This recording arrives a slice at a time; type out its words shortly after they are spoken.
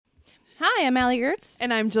Hi, I'm Allie Gertz.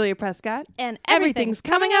 And I'm Julia Prescott. And Everything's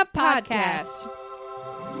Coming Up podcast.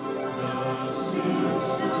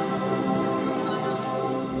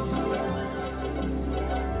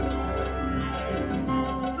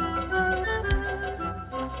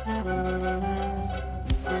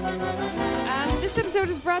 This episode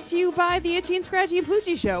is brought to you by the Itchy and Scratchy and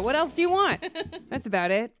Poochie Show. What else do you want? That's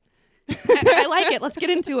about it. I like it. Let's get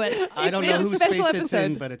into it. I don't know whose face it's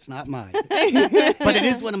in, but it's not mine. But it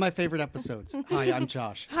is one of my favorite episodes. Hi, I'm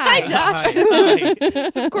Josh. Hi, Josh. Hi.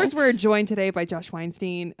 So, of course, we're joined today by Josh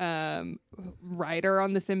Weinstein, writer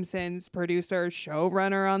on The Simpsons, producer,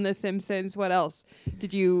 showrunner on The Simpsons. What else?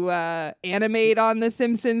 Did you animate on The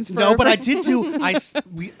Simpsons? No, but I did do.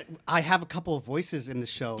 I have a couple of voices in the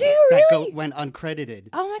show went uncredited.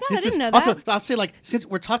 Oh my god, I didn't know that. Also, I'll say, like, since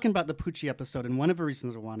we're talking about the Poochie episode, and one of the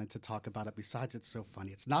reasons I wanted to talk about it, besides it's so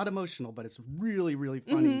funny, it's not emotional, but it's really, really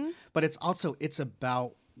funny. Mm-hmm. But it's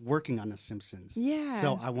about working on The Simpsons. Yeah.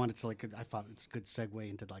 So I wanted to, like, I thought it's a good segue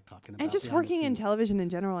into, like, talking about and just working in television in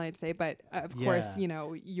general, I'd say. But of course, Yeah. you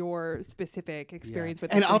know, your specific experience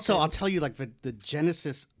with and The also, Simpsons. I'll tell you, like, the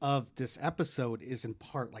genesis of this episode is in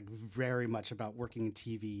part, like, very much about working in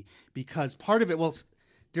TV, because part of it, well,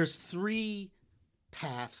 there's three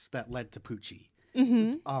paths that led to Poochie.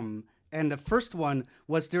 Mm-hmm. And the first one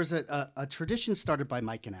was there's a tradition started by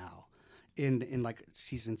Mike and Al in like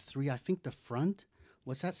season 3. I think the front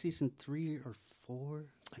was that season 3 or 4.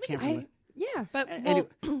 I can't remember. Yeah, But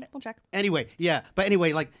we'll check. Anyway, yeah. But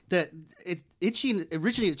anyway, like originally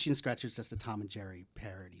Itchy and Scratchy was just a Tom and Jerry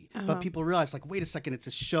parody. But people realized, like, wait a second, it's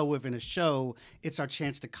a show within a show. It's our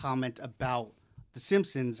chance to comment about The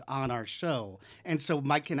Simpsons on our show. And so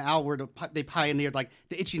Mike and Al they pioneered, like,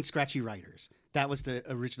 the Itchy and Scratchy writers. That was the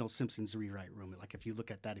original Simpsons rewrite room. Like, if you look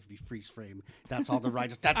at that, if you freeze frame, that's all the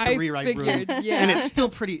writers. That's the rewrite room. Yeah. And it's still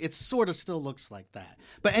it sort of still looks like that.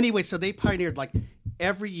 But anyway, so they pioneered, like,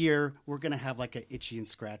 every year we're going to have, like, an Itchy and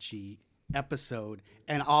Scratchy episode.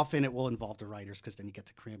 And often it will involve the writers, because then you get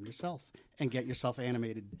to cram yourself and get yourself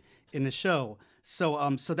animated in the show.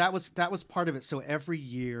 So so that was part of it. So every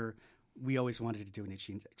year we always wanted to do an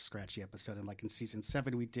Itchy and Scratchy episode. And, like, in season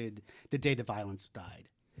 7, we did The Day the Violence Died.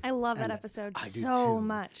 I love that episode I do so too.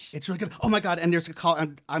 much. It's really good. Oh my god! And there's a call.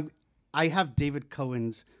 I have David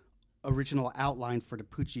Cohen's original outline for the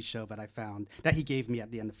Poochie Show that I found that he gave me at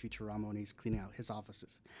the end of Futurama when he's cleaning out his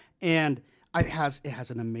offices, and it has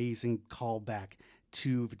an amazing callback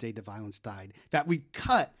to The Day the Violence Died that we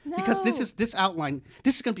cut because this outline.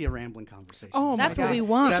 This is going to be a rambling conversation. Oh, That's my what God. we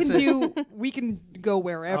want. We can go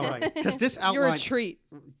wherever. All right, because this outline. You're a treat.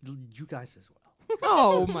 You guys as well.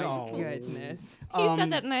 Oh my So- goodness. You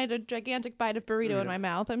said that and I had a gigantic bite of burrito in my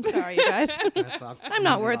mouth. I'm sorry, you guys. That's off. I'm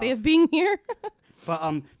not worthy of being here.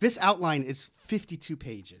 But this outline is 52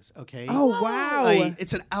 pages. Okay. Oh wow.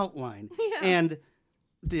 It's an outline, and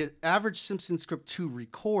the average Simpsons script to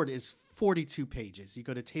record is 42 pages. You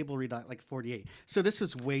go to table read like 48. So this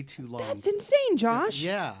was way too long. That's insane, Josh.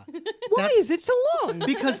 Yeah. Why is it so long?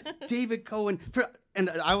 Because David Cohen,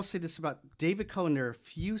 and I will say this about David Cohen, there are a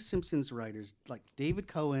few Simpsons writers like David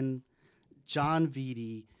Cohen, John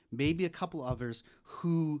Vitti, maybe a couple others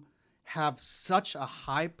who have such a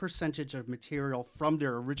high percentage of material from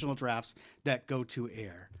their original drafts that go to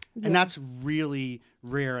air. Yeah. And that's really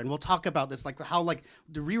rare. And we'll talk about this, like how, like,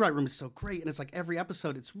 the rewrite room is so great. And it's like every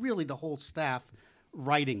episode, it's really the whole staff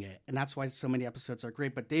writing it. And that's why so many episodes are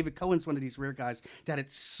great. But David Cohen's one of these rare guys that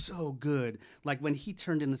it's so good. Like, when he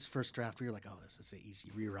turned in this first draft, we were like, oh, this is an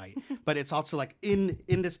easy rewrite. But it's also like in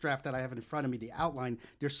this draft that I have in front of me, the outline,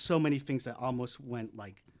 there's so many things that almost went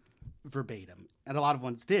like verbatim. And a lot of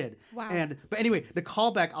ones did. Wow. But anyway, the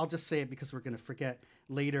callback, I'll just say it because we're going to forget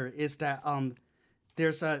later, is that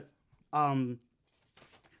there's a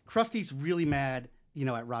Krusty's really mad, you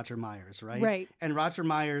know, at Roger Myers, right? Right. And Roger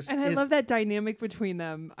Myers And I love that dynamic between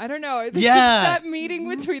them. I don't know. I think Yeah. that meeting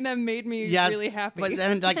between them made me really happy. But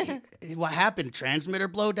then, like, what happened? Transmitter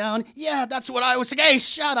blow down? Yeah, that's what I was saying. Hey,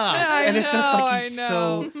 shut up! And it's just like he's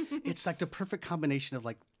so. It's like the perfect combination of,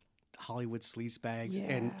 like, Hollywood sleazebags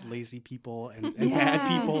and lazy people and bad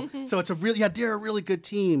people. So it's they're a really good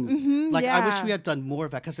team. Mm-hmm, I wish we had done more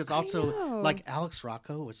of that, because it's also like Alex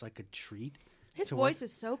Rocco was like a treat. His voice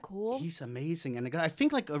is so cool. He's amazing. And I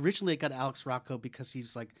think, like, originally I got Alex Rocco because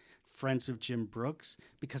he's, like, friends with Jim Brooks,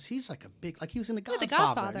 because he's like a big, like, he was in The Godfather. The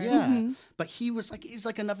Godfather. Yeah. Mm-hmm. But he's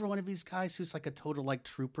like another one of these guys who's like a total, like,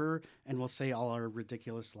 trooper and will say all our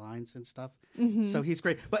ridiculous lines and stuff. Mm-hmm. So he's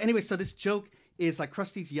great. But anyway, so this joke is, like,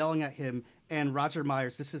 Krusty's yelling at him, and Roger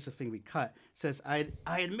Myers, this is the thing we cut, says, I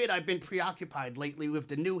admit I've been preoccupied lately with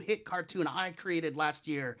the new hit cartoon I created last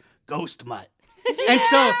year, Ghost Mutt. And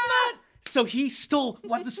so So he stole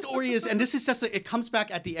what the story is, and this is just it comes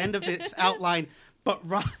back at the end of its outline. But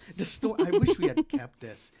the story, I wish we had kept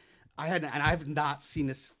this. I've not seen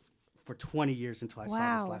this for 20 years until I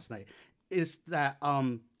saw this last night. Is that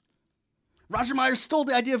Roger Myers stole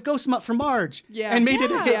the idea of Ghost Mutt from Marge, and made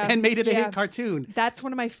it a hit cartoon. That's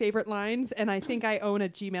one of my favorite lines, and I think I own a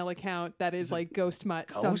Gmail account that is like Ghost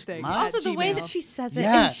Mutt something. Mutt? Also, the Gmail. way that she says it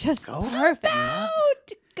is just perfect.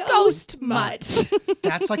 Ghost Mutt.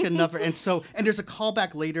 That's like another, and there's a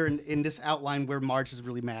callback later in this outline where Marge is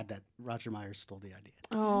really mad that Roger Myers stole the idea.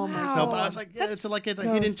 Oh my! So, but I was like, it's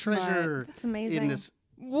a hidden treasure. That's amazing. In this.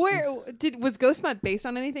 Where was Ghost Mutt based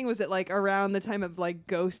on anything? Was it like around the time of like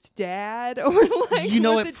Ghost Dad, or like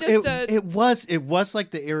it was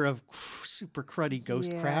like the era of super cruddy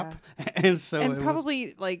ghost crap, and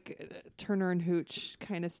probably like Turner and Hooch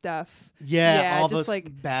kind of stuff. Yeah, all just those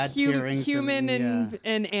like bad pairings, human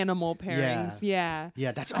and animal pairings. Yeah.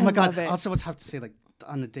 That's oh my god. Also, I have to say like.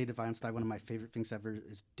 On the Day Divine Style, one of my favorite things ever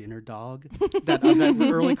is Dinner Dog. that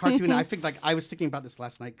early cartoon. I think I was thinking about this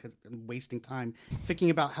last night because I'm wasting time thinking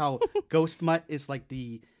about how Ghost Mutt is like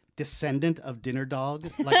the descendant of Dinner Dog,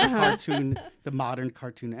 like the cartoon, the modern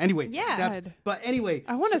cartoon. Anyway, but anyway,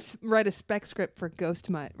 I want to write a spec script for Ghost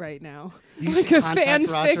Mutt right now. You should contact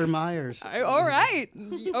Roger Myers. All right,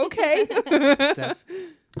 okay.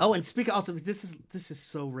 And speaking also, this is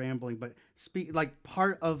so rambling, but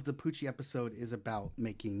part of the Poochie episode is about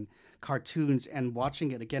making cartoons, and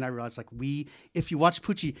watching it again, I realized if you watch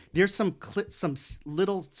Poochie, there's some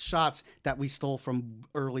little shots that we stole from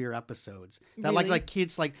earlier episodes. That really? like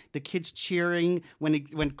kids, like the kids cheering when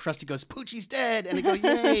Krusty goes, "Poochie's dead," and they go,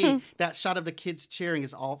 "Yay!" That shot of the kids cheering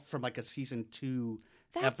is all from like a season 2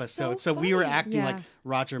 episode. So we were acting like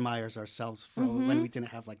Roger Myers ourselves when we didn't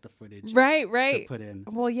have like the footage right to put in.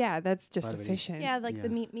 Well, yeah, that's just efficient. Yeah, like the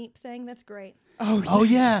meep thing. That's great. Oh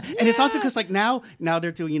yeah. And it's also because like now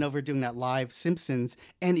they're doing we're doing that live Simpsons,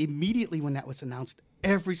 and immediately when that was announced,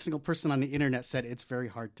 every single person on the internet said it's very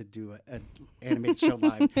hard to do an animated show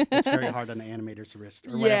live. It's very hard on the animator's wrist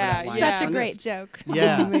or whatever that line is. Such a great joke.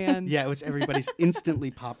 Yeah. Oh, man. Yeah, it was everybody's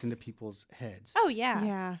instantly popped into people's heads. Oh yeah.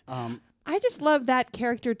 Yeah. I just love that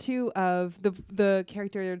character too, of the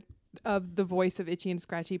character of the voice of Itchy and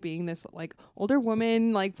Scratchy being this like older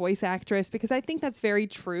woman like voice actress, because I think that's very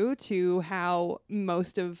true to how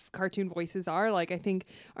most of cartoon voices are. Like I think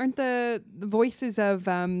aren't the voices of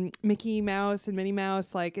Mickey Mouse and Minnie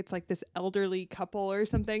Mouse like it's like this elderly couple or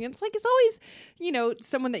something. It's like it's always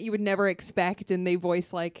someone that you would never expect, and they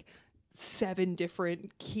voice like 7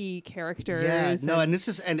 different key characters. Yeah, no, and this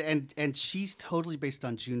is and she's totally based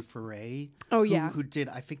on June Foray. Oh who did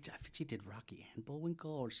I think she did Rocky and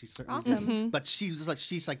Bullwinkle, or she's certainly awesome. Mm-hmm. But she's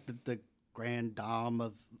like the grand dame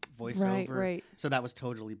of voiceover. Right. So that was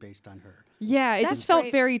totally based on her. Yeah, it That's just felt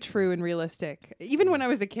great. very true and realistic. Even when I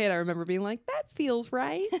was a kid, I remember being like, "That feels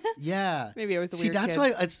right." Yeah, Maybe I was a weird that's kid.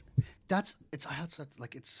 why it's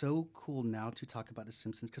so cool now to talk about The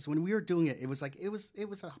Simpsons, because when we were doing it, it was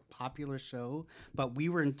a popular show, but we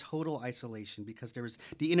were in total isolation because there was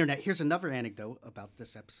the internet. Here's another anecdote about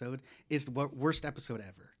this episode: is the worst episode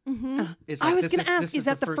ever. Mm-hmm. It's I was going to ask, is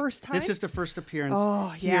that the first time? This is the first appearance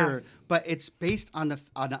Yeah. here, but it's based on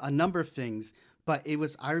a number of things. But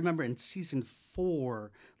I remember in season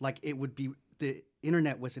 4, like it would be the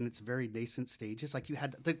internet was in its very nascent stages. Like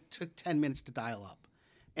it took 10 minutes to dial up.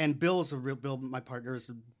 And Bill, my partner, is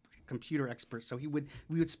a computer expert. So we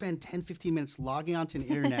would spend 10, 15 minutes logging onto the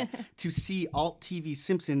internet to see alt TV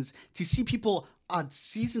Simpsons, to see people on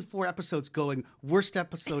season 4 episodes going, worst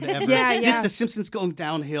episode ever. The Simpsons going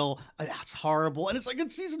downhill. That's horrible. And it's like, in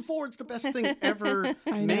season 4, it's the best thing ever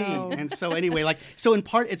made. And so anyway, in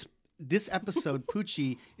part, this episode,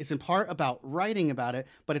 Poochie, is in part about writing about it,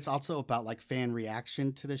 but it's also about like fan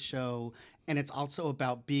reaction to the show. And it's also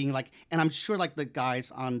about being like, and I'm sure like the guys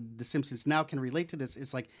on The Simpsons now can relate to this,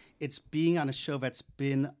 is like it's being on a show that's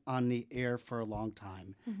been on the air for a long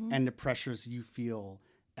time, and the pressures you feel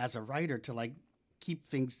as a writer to like keep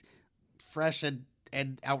things fresh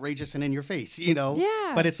and outrageous and in your face,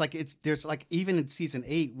 Yeah. But it's like there's like even in season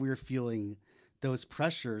 8 we're feeling those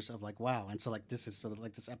pressures of like, wow. And so like this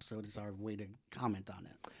episode is our way to comment on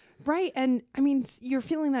it. Right. And I mean, you're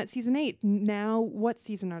feeling that season 8. Now, what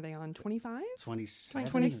season are they on? 25? 27?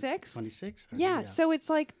 26? 26? Yeah. So it's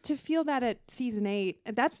like to feel that at season 8,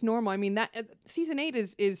 that's normal. I mean, that season 8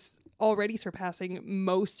 is already surpassing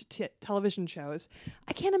most television shows.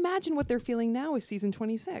 I can't imagine what they're feeling now with season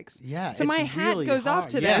 26. Yeah, so it's my hat really goes off hard.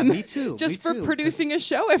 to Yeah, them. me too. Just me for too. producing a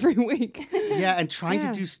show every week. Yeah, and trying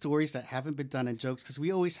Yeah. to do stories that haven't been done in jokes, because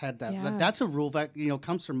we always had that. Yeah. That's a rule that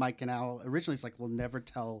comes from Mike and Al. Originally, it's like we'll never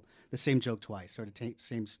tell the same joke twice or the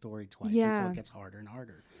same story twice, and so Yeah. it gets harder and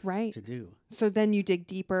harder Right. to do. So then you dig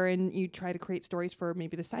deeper and you try to create stories for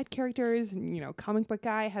maybe the side characters. And, comic book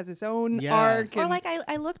guy has his own Yeah. arc. Or and- like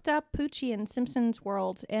I looked up Poochie in Simpsons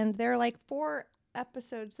World, and there are like 4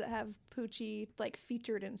 episodes that have Poochie like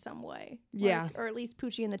featured in some way. Yeah. Like, or at least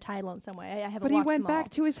Poochie in the title in some way. I haven't but he watched went them all.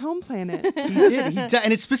 back to his home planet. He did. He died,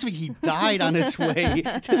 and it's specific. He died on his way.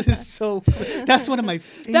 This is so. That's one of my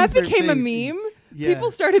favorite. That became a things. meme. Yeah.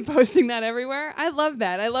 People started posting that everywhere. I love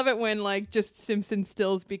that. I love it when like just Simpson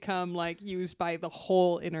stills become like used by the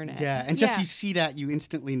whole internet. Yeah, and just Yeah. you see that, you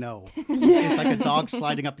instantly know. It's like a dog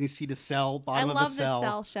sliding up, and you see the cell, I bottom of love the the cell.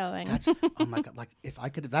 cell showing. That's oh my god! Like if I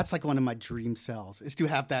could, that's like one of my dream cells is to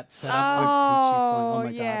have that set up Oh, with Poochie flying. Oh my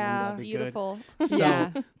yeah. god, wouldn't that be Beautiful. good? So,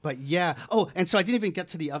 Yeah. but yeah. Oh, and so I didn't even get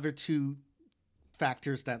to the other 2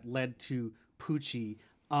 factors that led to Poochie.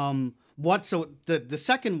 So the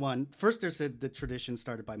second one, first there's the tradition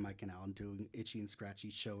started by Mike and Alan doing Itchy and Scratchy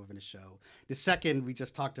show within a show. The second we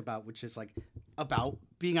just talked about, which is like about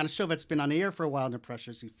being on a show that's been on the air for a while and the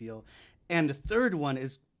pressures you feel. And the third one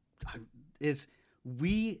is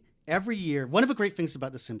we every year, one of the great things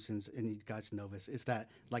about The Simpsons, and you guys know this, is that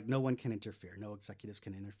like no one can interfere. No executives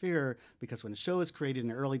can interfere, because when the show was created in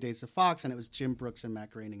the early days of Fox and it was Jim Brooks and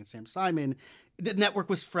Matt Groening and Sam Simon, the network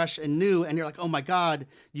was fresh and new, and you're like, oh my God,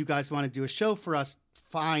 you guys want to do a show for us?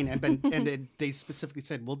 Fine. And they specifically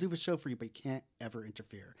said, we'll do the show for you, but you can't ever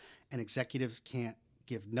interfere. And executives can't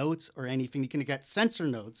give notes or anything. You can get censor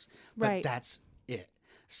notes, but Right. that's it.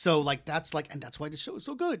 So like that's why the show is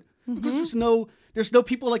so good, Mm-hmm. because there's no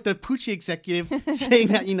people like the Poochie executive saying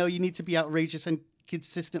that you need to be outrageous and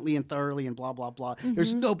consistently and thoroughly and blah blah blah.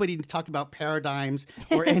 There's nobody to talk about paradigms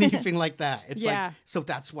or anything like that. It's Yeah. like, so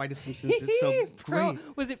that's why The Simpsons is so great.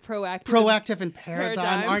 Was it proactive? Proactive and paradigm,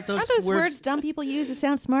 Paradigm. aren't those, Aren't those words dumb people use to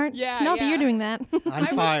sound smart? Yeah, Not that yeah. you're doing that. I'm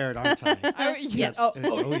fired, aren't I? Yes. Oh,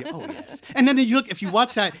 yes. And then you look, if you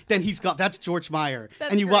watch that, then he's gone. That's George Meyer.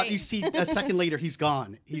 That's and you great. you see a second later, he's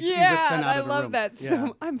gone. He was Yeah, sent out I of the love room. that. Yeah.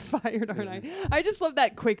 So I'm fired, aren't I? I just love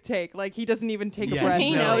that quick take. Like he doesn't even take a Yeah, breath.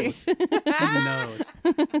 He no. knows. Who knows?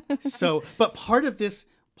 So, but part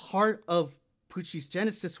of Poochie's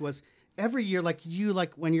genesis was every year, like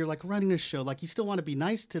when you're like running a show, like you still want to be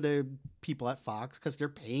nice to the people at Fox because they're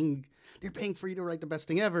paying for you to write the best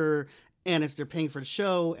thing ever, and they're paying for the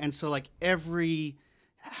show, and so like every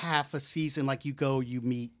half a season, like you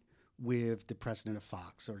meet with the president of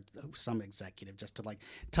Fox or some executive just to like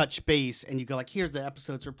touch base, and you go like, here's the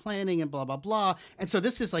episodes we're planning and blah blah blah. And so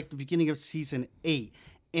this is like the beginning of season 8,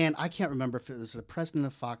 and I can't remember if it was the president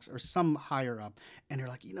of Fox or some higher up, and they're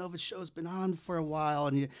like, the show's been on for a while,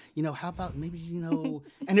 and how about maybe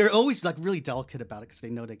and they're always like really delicate about it because they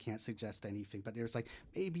know they can't suggest anything, but there's like,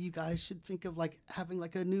 maybe you guys should think of like having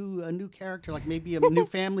like a new character, like maybe a new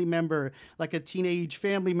family member, like a teenage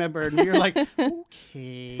family member, and we're like,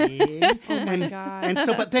 okay. Oh my God. And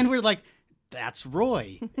so, but then we're like, that's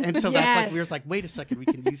Roy, and so that's like, Yes. we were like, wait a second, we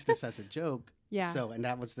can use this as a joke. Yeah. So, and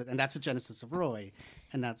that's the genesis of Roy,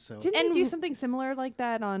 and that's so. Didn't And- they do something similar like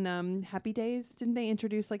that on Happy Days? Didn't they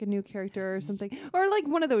introduce like a new character or something? Or like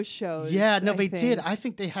one of those shows? Yeah, no, I they think. did. I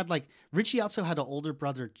think they had like Richie also had an older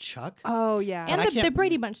brother, Chuck. Oh yeah. And I the can't-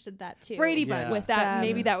 Brady Bunch did that too. Brady Yeah. Bunch with that. Um,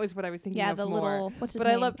 Maybe that was what I was thinking Yeah, of the more. little what's his but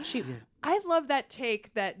name? I love Shoot. Yeah. I love that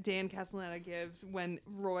take that Dan Castellaneta gives when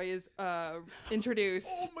Roy is introduced.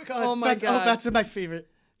 Oh my god! Oh my God. that's my favorite.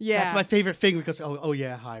 Yeah. That's my favorite thing because oh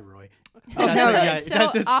yeah, hi Roy. Oh, That's no, it, yeah, it's so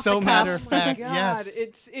that's off so the matter cuff. of Oh my fact. God,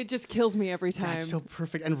 Yes, it just kills me every time. that's so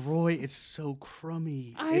perfect. And Roy is so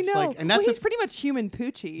crummy. I It's know. like, and that's he's pretty much human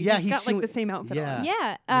Poochie. Yeah, he's he's got like human- the same outfit yeah. on.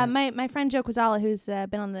 Yeah, Yeah. my friend Joe Quazala, who's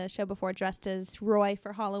been on the show before, dressed as Roy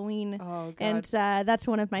for Halloween, Oh God. and that's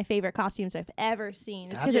one of my favorite costumes I've ever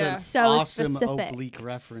seen. It's because that's Yeah. it's an so awesome specific. oblique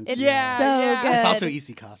reference. It's Yeah, so yeah. good. It's also an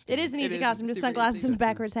easy costume. It is an It easy is costume, just super sunglasses easy. and a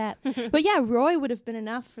backwards hat. But yeah, Roy would have been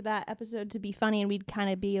enough for that episode to be funny, and we'd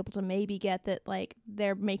kind of be able to maybe get that like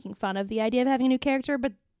they're making fun of the idea of having a new character.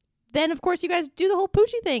 But then, of course, you guys do the whole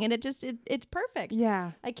Poochie thing, and it's perfect.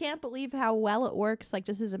 Yeah. I can't believe how well it works, like,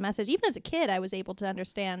 just as a message. Even as a kid, I was able to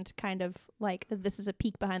understand kind of, like, this is a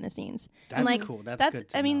peek behind the scenes. That's and, like, cool. That's good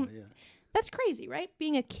to I mean, know, yeah. That's crazy, right?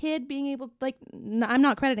 Being a kid, being able, like, I'm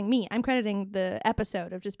not crediting me. I'm crediting the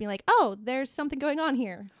episode of just being like, oh, there's something going on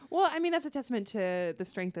here. Well, I mean, that's a testament to the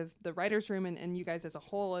strength of the writer's room and you guys as a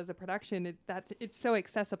whole, as a production. It's so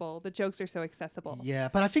accessible. The jokes are so accessible. Yeah,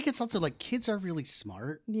 but I think it's also like kids are really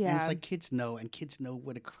smart. Yeah. And it's like kids know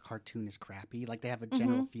when a cartoon is crappy. Like they have a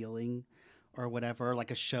general feeling or whatever,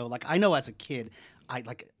 like a show. Like I know as a kid, I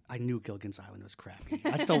knew Gilligan's Island was crappy.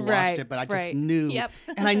 I still watched it, but I just knew. Yep.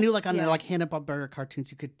 And I knew like on the like Hanna-Barbera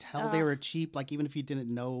cartoons, you could tell they were cheap. Like even if you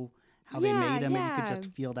didn't know how they made them, and you could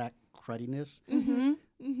just feel that crudiness. Mm-hmm.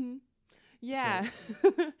 Mm-hmm. Yeah.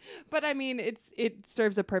 But I mean, it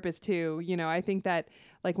serves a purpose too. You know, I think that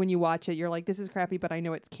like when you watch it, you're like, this is crappy, but I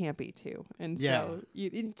know it's campy too. And so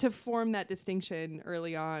to form that distinction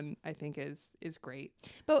early on, I think is great.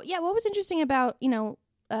 But yeah, what was interesting about,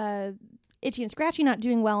 Itchy and Scratchy not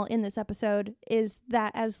doing well in this episode is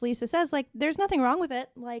that, as Lisa says, like, there's nothing wrong with it.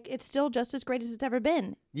 Like, it's still just as great as it's ever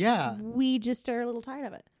been. Yeah. We just are a little tired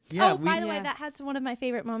of it. Yeah, by the way, that has one of my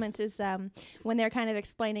favorite moments is when they're kind of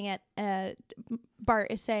explaining it. Bart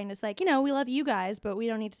is saying, it's like, we love you guys, but we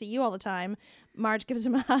don't need to see you all the time. Marge gives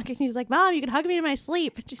him a hug, and he's like, Mom, you can hug me in my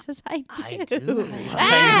sleep. And she says, I do.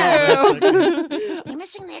 You're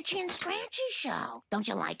missing the Itchy and Scratchy show. Don't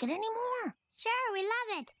you like it anymore? Sure, we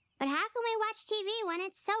love it. But how can we watch TV when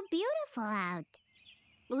it's so beautiful out?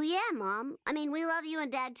 Well, yeah, Mom. I mean, we love you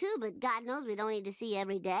and Dad, too, but God knows we don't need to see you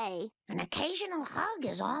every day. An occasional hug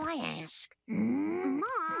is all I ask.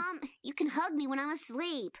 Mom, you can hug me when I'm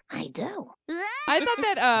asleep. I do. I thought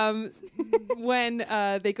that when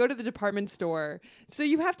they go to the department store, so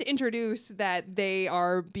you have to introduce that they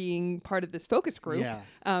are being part of this focus group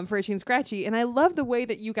for Itchy and Scratchy. And I love the way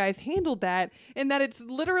that you guys handled that, and that it's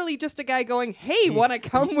literally just a guy going, hey, want to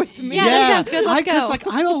come with me? Yeah, that sounds good. Let's go. Like,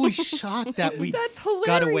 I'm always shocked that we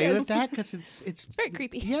got away with that because it's very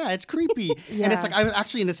creepy. Yeah, it's creepy. And it's like,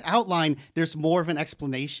 actually in this outline, there's more of an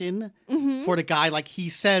explanation for the guy. Like he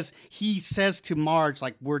says to Marge,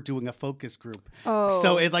 like, we're doing a focus group. Oh.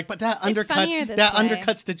 So it but that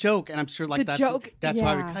undercuts the joke. And I'm sure like that's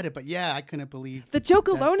why we cut it. But yeah, I couldn't believe the joke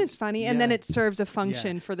alone is funny. And then it serves a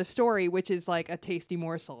function for the story, which is like a tasty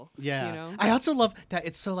morsel. Yeah. I also love that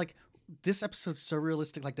it's so like, this episode's so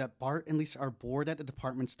realistic, like that Bart and Lisa are bored at the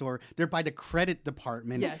department store. They're by the credit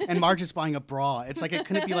department, and Marge is buying a bra. It's like, it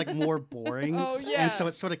couldn't be like more boring. Oh, yeah. And so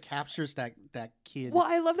it sort of captures that kid. Well,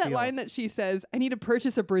 I love that line that she says, I need to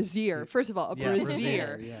purchase a brassiere. First of all, a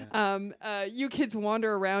brassiere. You kids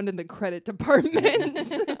wander around in the credit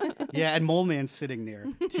department. Yeah, and Mole Man's sitting there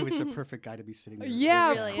too. It's a perfect guy to be sitting there.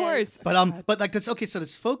 Yeah, really of course. Is. But like this, okay, so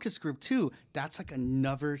this focus group too, that's like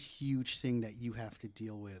another huge thing that you have to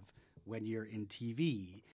deal with when you're in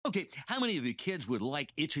TV. Okay, how many of you kids would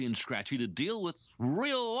like Itchy and Scratchy to deal with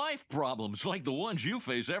real-life problems like the ones you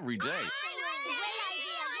face every day?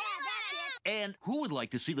 And who would like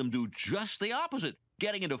to see them do just the opposite,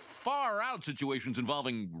 getting into far-out situations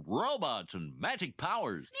involving robots and magic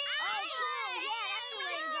powers?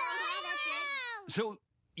 So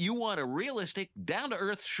you want a realistic,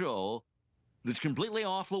 down-to-earth show that's completely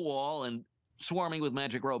off the wall and swarming with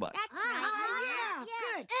magic robots. That's right.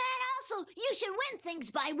 Good. And also, you should win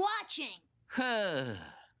things by watching.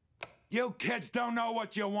 You kids don't know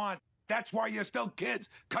what you want. That's why you're still kids,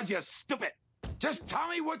 because you're stupid. Just tell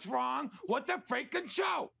me what's wrong with the freaking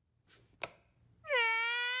show.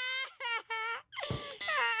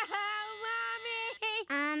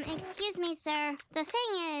 Excuse me, sir. The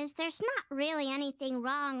thing is, there's not really anything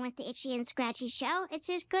wrong with the Itchy and Scratchy show. It's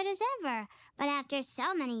as good as ever. But after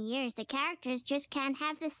so many years, the characters just can't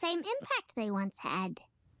have the same impact they once had.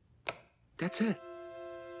 That's it.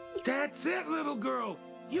 That's it, little girl.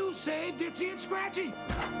 You saved Itchy and Scratchy.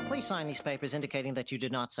 Please sign these papers indicating that you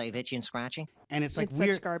did not save Itchy and Scratchy. And it's like it's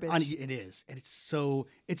weird such garbage. It is, and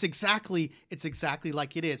it's exactly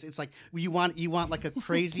like it is. It's like you want like a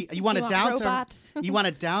crazy you want a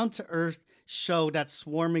down to earth show that's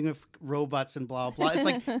swarming with robots and blah blah. It's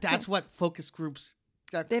like that's what focus groups.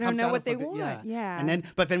 They don't know what they want. Yeah. And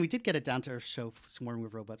then we did get a down to earth show swarming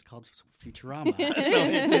with robots called Futurama. So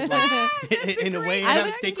it did like, in a way,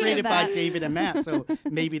 and they created by David and Matt. So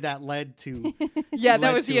maybe that led to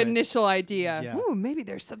that was the initial idea. Yeah. Ooh, maybe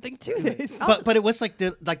there's something to this. But it was like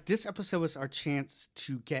this episode was our chance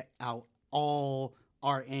to get out all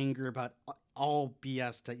our anger about all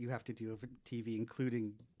BS that you have to do with TV,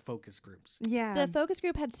 including focus groups. Yeah. The focus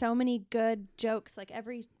group had so many good jokes. Like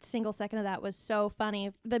every single second of that was so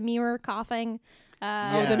funny. The mirror coughing.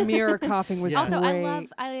 The mirror coughing was Also, great.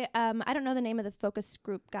 I don't know the name of the focus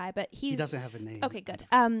group guy, but he doesn't have a name. Okay, good.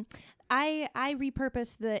 I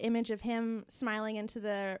repurposed the image of him smiling into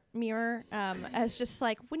the mirror as just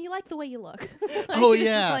like when you like the way you look. Like, Oh it's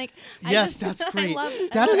just yeah, like, yes, that's great. I love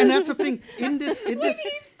That's the thing in this. He thumbs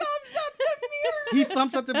up the mirror. He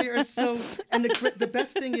thumbs up the mirror. And so, and the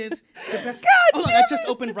best thing is the best. Oh, look, I just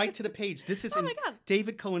opened right to the page. This is in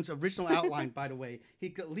David Cohen's original outline, by the way.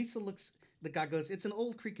 Lisa looks. The guy goes, it's an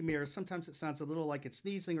old creaky mirror. Sometimes it sounds a little like it's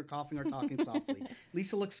sneezing or coughing or talking softly.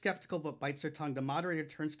 Lisa looks skeptical but bites her tongue. The moderator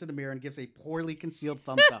turns to the mirror and gives a poorly concealed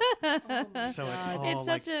thumbs up. So it's all it's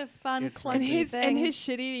such a fun, it's clunky thing. And his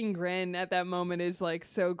shit-eating grin at that moment is like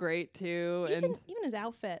so great too. Even his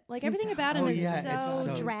outfit, like everything about him is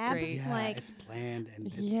so drab. Yeah, like it's bland and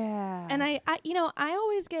it's, And I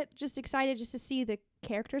always get just excited just to see the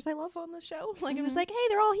characters I love on the show. Like I'm just like, hey,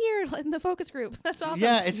 they're all here in the focus group. That's awesome.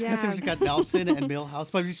 Yeah, it's because we've got Nelson and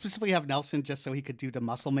Milhouse, but we specifically have Nelson just so he could do the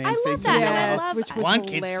Muscle Man I thing. love that. Too. And I love which was one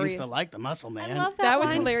hilarious. kid seems to like the Muscle Man. I love that was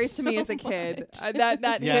line hilarious to me so as a kid. much.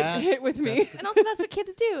 That hit with me. And also that's what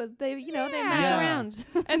kids do. They they mess around.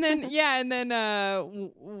 and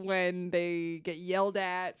then when they get yelled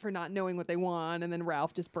at for not knowing what they want, and then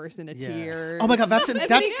Ralph just bursts into tears. Oh my God, that's and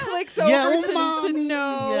then he clicks over to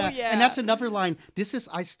know. Yeah. And that's another line.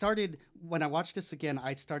 I started when I watched this again.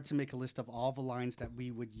 I started to make a list of all the lines that we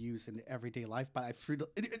would use in everyday life, but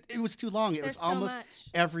it was too long. It was almost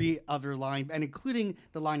every other line, and including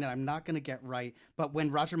the line that I'm not going to get right. But when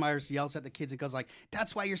Roger Myers yells at the kids, it goes like,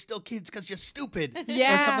 "That's why you're still kids, because you're stupid,"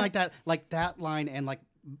 or something like that. Like that line, and like.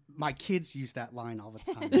 My kids use that line all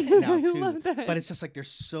the time now too. Love that. But it's just like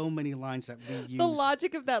there's so many lines that we use. The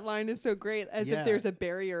logic of that line is so great, as if there's a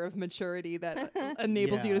barrier of maturity that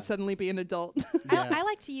enables you to suddenly be an adult. I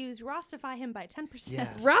like to use Rostify him by 10%.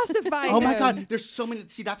 Yes. Rostify him. Oh my God, there's so many.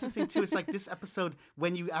 See, that's the thing too. It's like this episode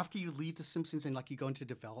after you leave The Simpsons and like you go into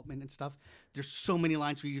development and stuff. There's so many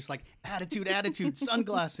lines where you just like attitude,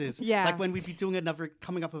 sunglasses. Yeah. Like when we'd be doing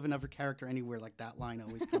coming up with another character anywhere, like that line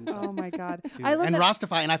always comes up. Oh my God, I love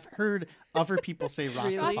Rostify, and I've heard other people say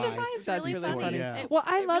Rostify. Rostify is really funny. Yeah. It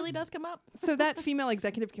really does come up. So that female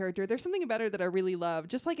executive character, there's something about her that I really love.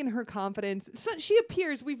 Just like in her confidence, so she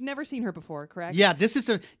appears. We've never seen her before, correct? Yeah, this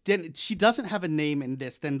is then she doesn't have a name in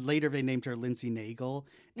this. Then later they named her Lindsay Nagel,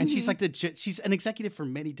 and she's like she's an executive for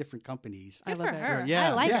many different companies. Good for her. Yeah,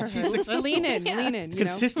 I like her. She's successful. Lean in,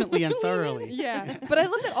 consistently and thoroughly. Yeah, but I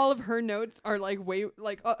love that all of her notes are like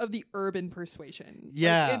of the urban persuasion.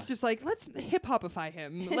 Yeah, like, it's just like let's hip hopify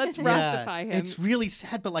him, let's Rostify him. It's really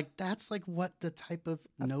sad, but like that's like what the type of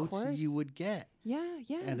notes you would get. Yeah.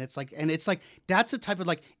 And it's like that's the type of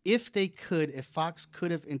like if Fox could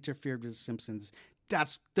have interfered with The Simpsons,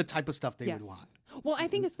 that's the type of stuff they would want. Well, I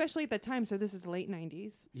think especially at that time, so this is the late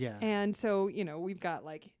 90s. Yeah. And so, we've got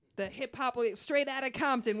like the hip hop straight out of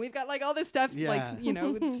Compton. We've got like all this stuff like,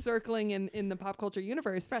 circling in the pop culture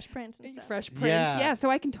universe. Fresh Prince and stuff. Fresh Prince. Yeah. So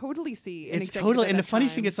I can totally see it's totally. And the funny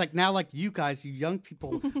thing is like now like you guys, you young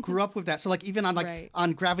people grew up with that. So like even on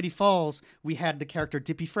on Gravity Falls, we had the character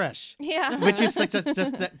Dippy Fresh. Yeah. Which is like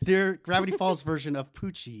just their Gravity Falls version of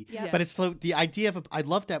Poochie. Yeah. But it's so the idea of I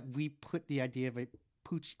love that we put the idea of a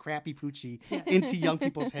crappy Poochie into young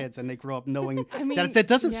people's heads, and they grow up knowing that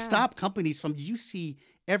doesn't stop companies from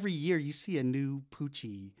every year you see a new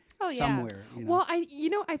Poochie somewhere. Well, I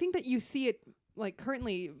think that you see it like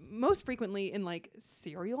currently most frequently in like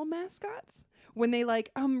cereal mascots. When they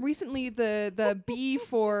recently the B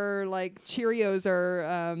for like Cheerios or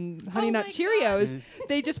Honey Nut Cheerios,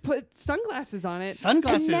 they just put sunglasses on it.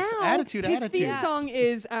 Sunglasses, and now attitude. His theme song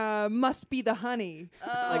is "Must Be the Honey."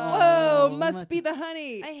 Must be the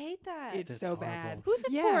honey. I hate that. It's so bad. Who's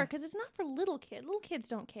it for? Because it's not for little kids. Little kids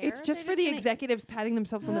don't care. It's just for the executives patting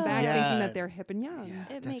themselves on the back, thinking that they're hip and young.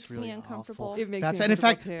 Yeah, it makes me uncomfortable. It makes me and in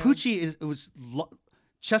fact, too. Poochie was.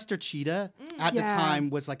 Chester Cheetah at the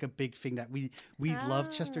time was like a big thing that we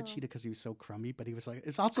loved Chester Cheetah because he was so crummy, but he was like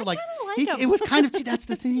it's also it was kind of that's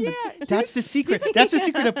the thing. That's the secret. That's the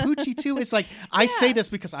secret of Poochie too. It's like I say this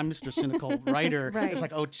because I'm Mr. Cynical writer. It's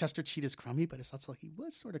like Chester Cheetah's crummy, but it's also he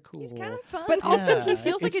was sort of cool. He's kind of fun. But also he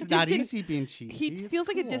feels like it's a distant. not easy being cheesy. He feels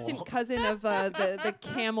like a distant cousin of the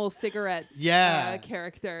Camel cigarettes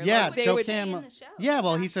character. Yeah, like Joe Camel. Yeah,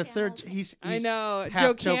 well he's a third. He's I know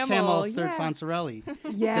half Joe Camel, third Fonzarelli.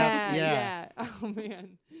 Yeah. Oh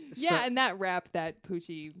man. Yeah, and that rap that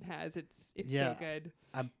Poochie has, it's so good.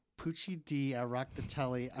 Poochie D, I rock the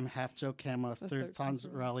telly. I'm half Joe Camel, third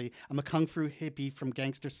Fonzarelli. I'm a kung fu hippie from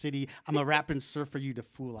Gangster City. I'm a rapping surfer, you the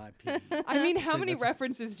fool IP. I mean, how many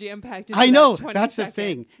references jam-packed into I know, that 20 that's the seconds?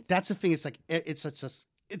 thing. That's the thing. It's like,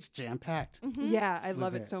 it's jam-packed. Yeah, I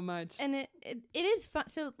love it so much. And it is fun.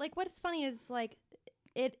 So, like, what's funny is, like,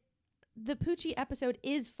 the Poochie episode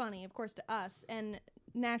is funny, of course, to us, and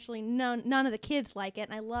naturally none of the kids like it.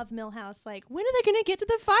 And I love Milhouse. Like, when are they going to get to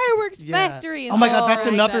the fireworks factory? Oh my God, that's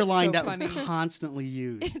Right, another that's line so that funny. we constantly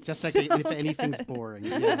use. It's Just like so if anything's boring.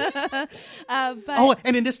 Yeah. But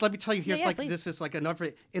And in this, let me tell you, here's please. this is like another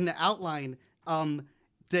in the outline.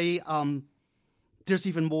 There's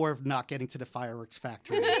even more of not getting to the fireworks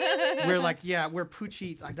factory. We're like, we're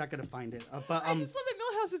Poochie. I'm not gonna find it, but I just love that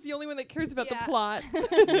Milhouse is the only one that cares about the Yeah. plot.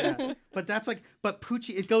 yeah. But that's like, but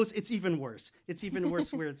Poochie, it's even worse. It's even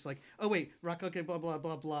worse where it's like, oh wait, rock, okay, blah blah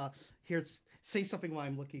blah blah. Here's say something while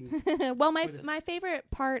I'm looking. well, my favorite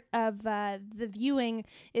part of the viewing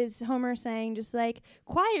is Homer saying just like,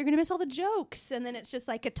 quiet, you're gonna miss all the jokes, and then it's just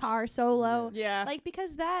like guitar solo. Yeah. Like,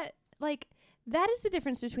 because that is the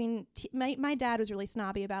difference between my dad was really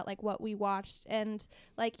snobby about like what we watched, and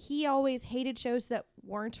like he always hated shows that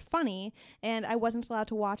weren't funny, and I wasn't allowed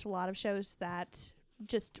to watch a lot of shows that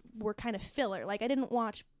just were kind of filler. Like I didn't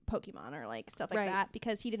watch Pokemon or like stuff like Right. that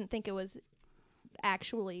because he didn't think it was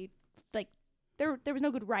actually like there was no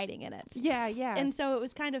good writing in it. Yeah. And so it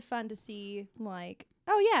was kind of fun to see like,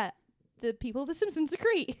 oh yeah, the people of The Simpsons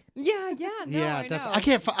agree. Yeah. No, I that's know.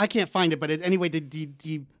 I can't find it, but anyway,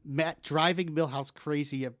 the Matt driving Milhouse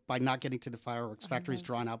crazy by not getting to the fireworks factory is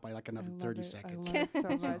drawn out by like another 30 seconds. I love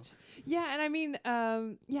it so much. Yeah, and I mean,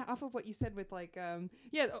 off of what you said with like,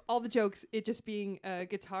 all the jokes, it just being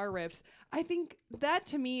guitar riffs. I think that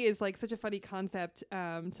to me is like such a funny concept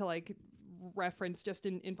to like reference just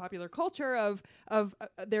in popular culture of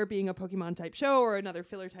there being a Pokemon type show or another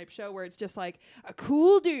filler type show where it's just like a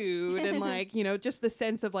cool dude and like, you know, just the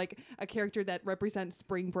sense of like a character that represents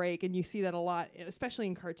spring break, and you see that a lot, especially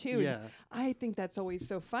in cartoons. Yeah. I think that's always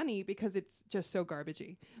so funny because it's just so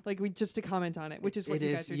garbagey. Like just to comment on it, which is what It you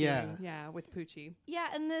is, guys are yeah. doing. Yeah, with Poochie. Yeah,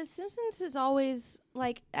 and The Simpsons is always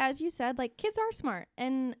like, as you said, like kids are smart,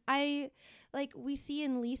 and we see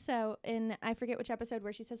in Lisa in I forget which episode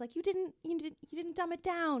where she says like you didn't dumb it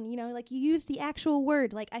down, you know, like you used the actual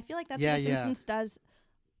word. Like I feel like that's what The Simpsons does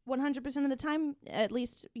 100% of the time, at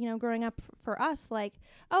least, you know, growing up for us. Like,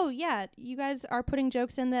 oh yeah, you guys are putting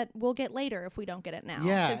jokes in that we'll get later if we don't get it now.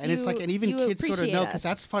 Yeah, and it's like, and even kids sort of know, because us.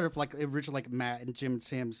 that's part of like original, like Matt and Jim and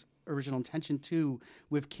Sam's original intention too.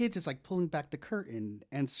 With kids, it's like pulling back the curtain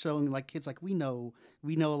and showing like kids like we know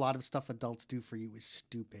a lot of stuff adults do for you is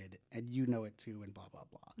stupid, and you know it too, and blah blah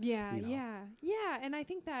blah. Yeah, you know? yeah. And I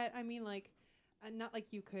think that, I mean, like, not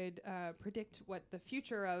like you could predict what the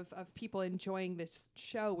future of people enjoying this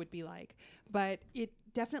show would be like, but it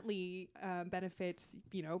definitely benefits,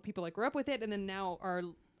 you know, people that grew up with it and then now are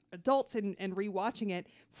adults and rewatching it,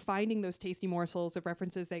 finding those tasty morsels of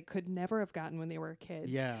references they could never have gotten when they were kids.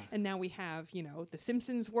 Yeah. And now we have, you know, the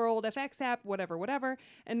Simpsons World FX app, whatever,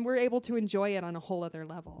 and we're able to enjoy it on a whole other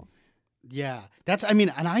level. Yeah, that's, I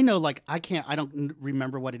mean, and I know, like, I don't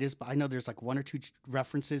remember what it is, but I know there's like one or two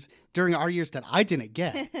references during our years that I didn't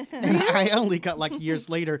get. And I only got like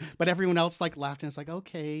years later, but everyone else like laughed and it's like,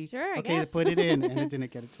 okay, sure, okay, to put it in. And I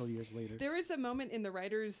didn't get it till years later. There was a moment in the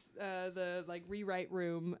writers, the like rewrite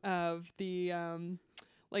room of the,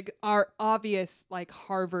 like our obvious like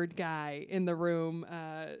Harvard guy in the room,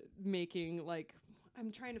 making like,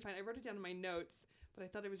 I'm trying to find, I wrote it down in my notes. But I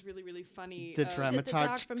thought it was really, really funny. The the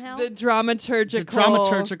Doc from Hell? The dramaturgical. The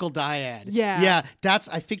dramaturgical dyad. Yeah. Yeah,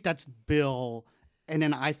 I think that's Bill. And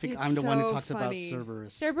then I think It's I'm the one who so talks funny. about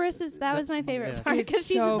Cerberus. Cerberus was my favorite yeah. part because It's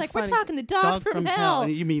she's so just like, funny. we're talking the dog from hell.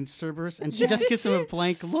 And you mean Cerberus? And she just gives him a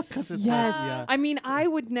blank look because it's Yes. like, yeah. I mean, I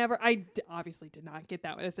would never, obviously did not get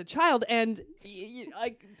that one as a child. And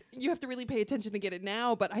you have to really pay attention to get it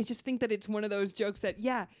now. But I just think that it's one of those jokes that,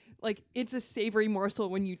 like it's a savory morsel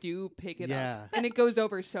when you do pick it up. And it goes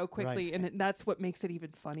over so quickly. Right. And that's what makes it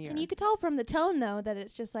even funnier. And you could tell from the tone, though, that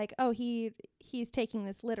it's just like, oh, he's taking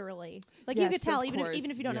this literally. Like, Yes, you could tell, of even course.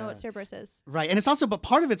 if you don't know what Cerberus is. Right. And it's also, but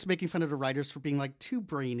part of it's making fun of the writers for being like too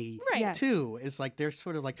brainy, Right. Yes. too. It's like they're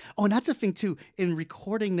sort of like, oh, and that's a thing, too. In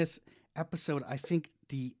recording this episode, I think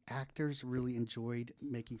the actors really enjoyed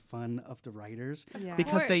making fun of the writers Yeah.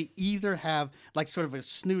 because they course. either have like sort of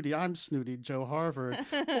I'm snooty Joe Harvard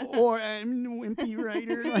or I'm wimpy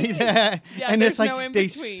writer like that. Yeah, and there's it's like no in they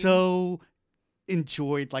between. so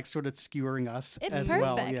enjoyed like sort of skewering us It's as perfect.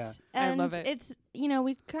 well. Yeah. And I love it. it's, you know,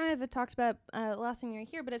 we kind of talked about last time you were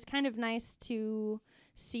here, but it's kind of nice to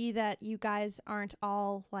see that you guys aren't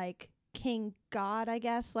all like king god, I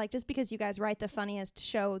guess. Like, just because you guys write the funniest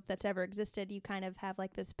show that's ever existed, you kind of have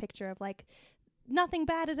like this picture of like nothing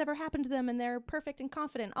bad has ever happened to them and they're perfect and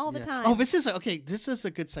confident all the time. Oh, this is a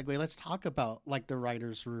good segue. Let's talk about like the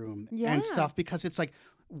writer's room and stuff, because it's like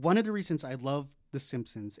one of the reasons I love The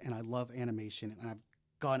Simpsons and I love animation, and I've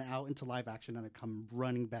gone out into live action and I come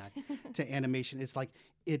running back to animation. It's like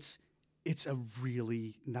it's a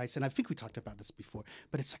really nice, and I think we talked about this before,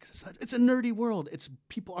 but it's a nerdy world.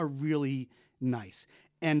 People are really nice,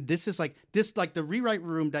 and this is like the rewrite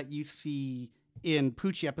room that you see in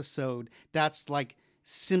Poochie episode. That's like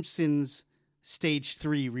Simpsons stage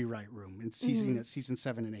 3 rewrite room in season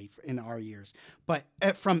 7 and 8 in our years. But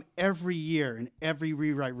from every year and every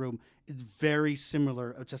rewrite room, it's very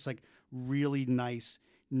similar. Of just like really nice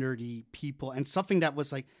nerdy people, and something that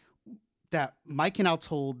was like that Mike and Al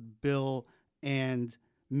told Bill and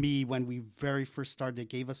me when we very first started. They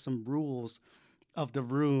gave us some rules of the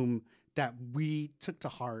room that we took to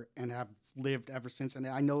heart and have lived ever since. And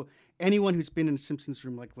I know anyone who's been in the Simpsons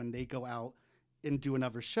room, like when they go out and do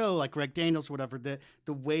another show, like Greg Daniels or whatever, the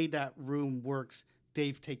way that room works,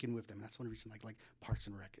 they've taken with them. That's one reason like Parks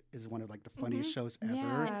and Rec is one of like the funniest shows ever.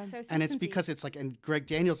 Yeah. And it's because it's like, and Greg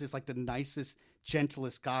Daniels is like the nicest,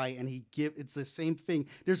 gentlest guy, and it's the same thing.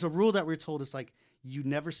 There's a rule that we're told is like, you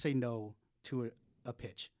never say no to a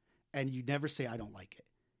pitch, and you never say I don't like it.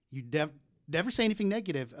 You never say anything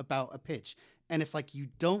negative about a pitch. And if like you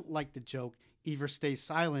don't like the joke, either stay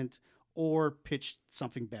silent or pitch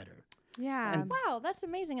something better. Yeah. And Wow, that's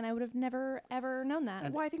amazing, and I would have never ever known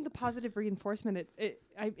that. Well, I think the positive reinforcement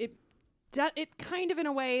it kind of in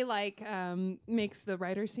a way like makes the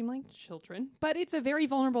writers seem like children, but it's a very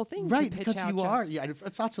vulnerable thing, right? To pitch Because out you jokes. are. Yeah,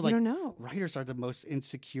 it's also like don't know. Writers are the most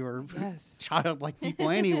insecure, Yes. childlike people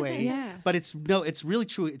anyway. Yeah. But it's really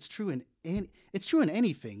true. It's true in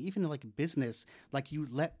anything, even in like business. Like you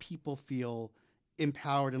let people feel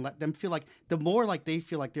empowered and let them feel like the more like they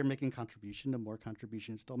feel like they're making contribution, the more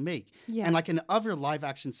contributions they'll make. Yeah. And like in other live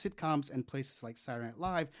action sitcoms and places like Saturday Night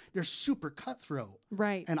Live, they're super cutthroat.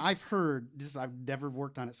 Right. And I've heard this. I've never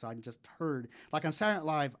worked on it, so I just heard like on Saturday Night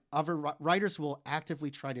Live, other writers will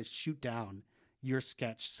actively try to shoot down your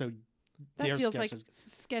sketch. So that their feels like sketches.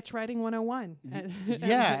 sketch writing 101.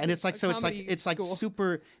 Yeah, and it's like a comedy it's like school.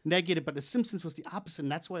 super negative. But The Simpsons was the opposite,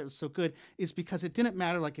 and that's why it was so good. Is because it didn't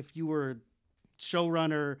matter like if you were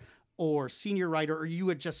showrunner or senior writer, or you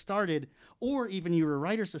had just started, or even you were a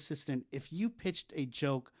writer's assistant. If you pitched a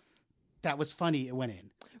joke that was funny, it went in.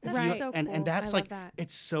 That's Right. so cool. And that's I love like that.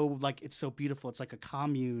 it's so beautiful. It's like a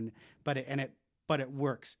commune, but it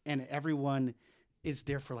works, and everyone is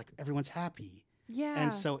there for like everyone's happy. Yeah.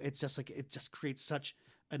 And so it's just like it just creates such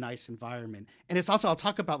a nice environment. And it's also, I'll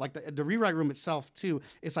talk about like the rewrite room itself too.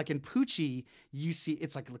 It's like in Poochie, you see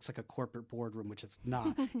it looks like a corporate boardroom, which it's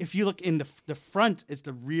not. If you look in the front, is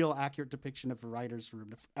the real accurate depiction of the writer's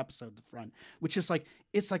room, the episode, the front, which is like,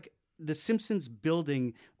 it's like the Simpsons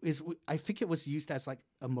building is, I think it was used as like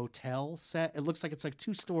a motel set. It looks like it's like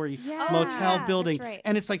 2-story motel yeah, building. that's right.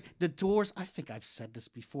 And it's like the doors, I think I've said this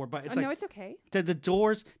before, but it's like no, it's okay. the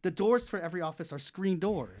doors for every office are screen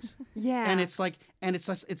doors. Yeah. And it's like,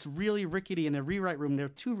 it's really rickety. In a rewrite room, there are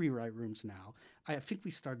 2 rewrite rooms now. I think we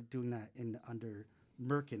started doing that under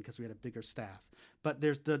Merkin because we had a bigger staff. But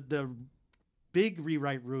there's the big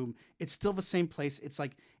rewrite room. It's still the same place. It's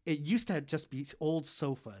like, it used to just be old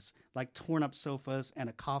sofas, like torn up sofas and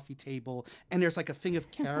a coffee table. And there's like a thing of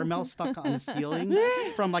caramel stuck on the ceiling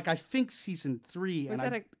from like, I think season 3. Was and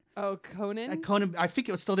that Conan? Conan, I think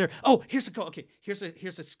it was still there. Oh, here's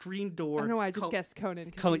a screen door. I don't know why I just guessed Conan.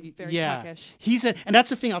 'Cause Conan, he's very yeah, puckish. and that's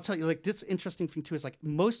the thing I'll tell you. Like this interesting thing too is like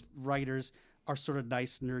most writers are sort of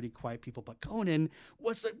nice, nerdy, quiet people, but Conan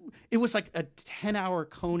was it was like a 10-hour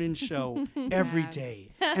Conan show every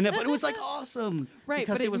day, but it was like awesome, Right,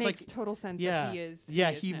 Because but it was makes like total sense yeah, that he is.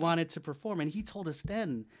 yeah, he is now. wanted to perform, and he told us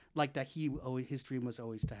then like that his dream was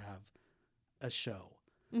always to have a show.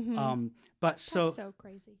 Mm-hmm. But so That's so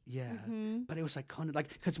crazy. yeah, Mhm. but it was like Conan, like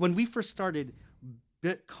because when we first started,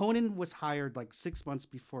 Conan was hired like 6 months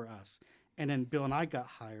before us, and then Bill and I got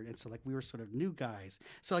hired, and so like we were sort of new guys,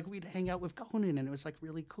 so like we'd hang out with Conan, and it was like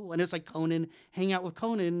really cool, and it's like Conan hang out with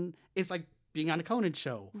Conan is like being on a Conan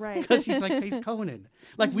show, Right. Because he's Conan.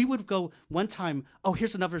 Like we would go one time. Oh,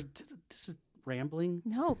 here's another. This is rambling.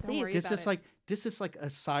 No, please. worry. This about is it. like a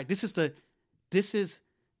side. This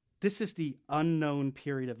is the unknown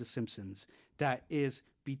period of The Simpsons that is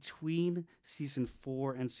between season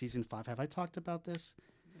 4 and season 5. Have I talked about this?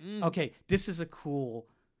 Okay, this is a cool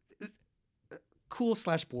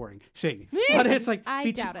 / boring thing, but it's like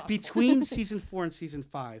I doubt it. between season 4 and season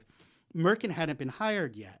 5, Merkin hadn't been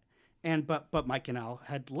hired yet, but Mike and Al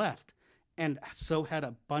had left. and so had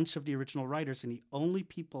a bunch of the original writers, and the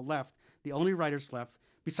only writers left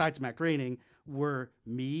besides Matt Groening were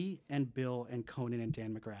me and Bill and Conan and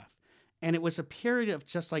Dan McGrath. And it was a period of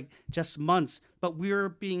just months, but we were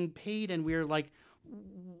being paid, and we were like,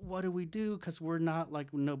 what do we do? Because we're not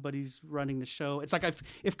like, nobody's running the show. It's like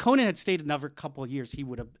if Conan had stayed another couple of years, he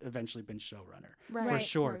would have eventually been showrunner for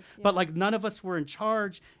sure. Course, yeah. But like none of us were in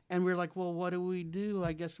charge, and we were like, well, what do we do?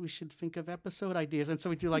 I guess we should think of episode ideas. And so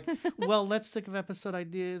we do like, well, let's think of episode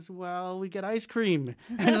ideas while we get ice cream.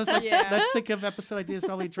 And it's like, let's think of episode ideas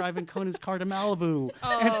while we drive in Conan's car to Malibu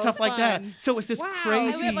and stuff like that. So it was this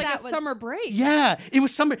crazy. It was like a summer break. Yeah, it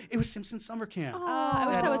was summer. It was Simpsons summer camp. I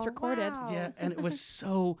wish that was recorded. Wow. Yeah, and it was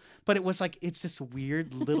but it was like, it's this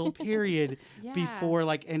weird little period before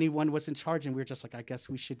like anyone was in charge, and we were just like, I guess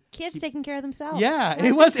we should Kids taking care of themselves. Yeah, That's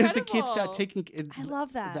it was the kids incredible. taking I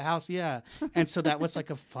love that. the house, yeah. And so that was like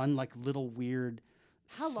a fun, like little weird.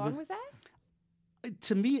 How long was that?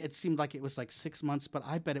 To me, it seemed like it was like 6 months, but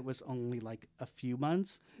I bet it was only like a few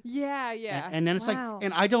months. Yeah. And then it's Wow. like,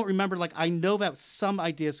 and I don't remember, like, I know that some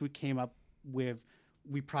ideas we came up with,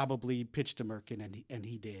 we probably pitched to Merkin, and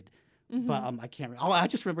he did. But I can't remember. Oh, I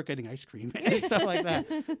just remember getting ice cream and stuff like that.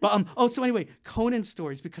 But so anyway, Conan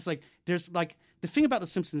stories, because like there's like the thing about The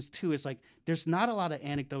Simpsons too is like there's not a lot of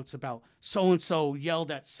anecdotes about so and so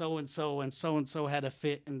yelled at so and so had a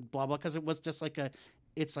fit and blah blah, because it was just like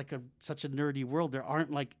it's like such a nerdy world. There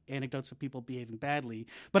aren't like anecdotes of people behaving badly,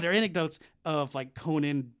 but there are anecdotes of like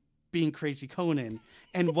Conan being crazy Conan.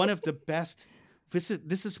 And one of the best. This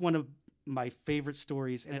is one of my favorite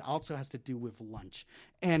stories, and it also has to do with lunch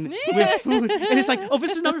and with food. And it's like, oh,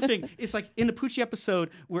 this is another thing. It's like in the Poochie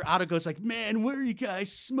episode where Otto goes like, man, where are you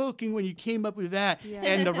guys smoking when you came up with that? Yeah.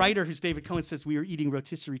 And the writer, who's David Cohen, says, we were eating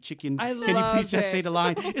rotisserie chicken. I Can you love please just say it. the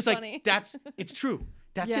line? It's like, Funny. it's true.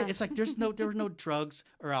 That's Yeah. it. It's like there were no drugs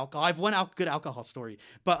or alcohol. I have one good alcohol story,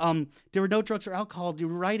 but there were no drugs or alcohol. You're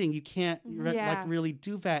writing, you can't like really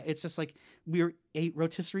do that. It's just like we ate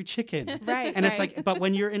rotisserie chicken, Right. and it's like, but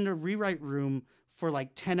when you're in the rewrite room for like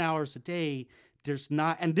 10 hours a day, there's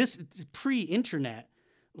not, and this pre-internet,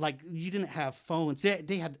 like you didn't have phones.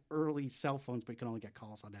 They had early cell phones, but you could only get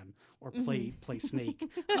calls on them or play Snake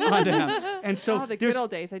on them. And so the good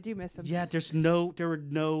old days. I do miss them. yeah, there were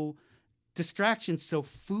no distractions, so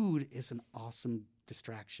food is an awesome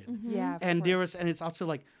distraction. Yeah. And it's also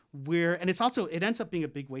like it ends up being a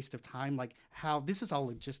big waste of time. Like how this is all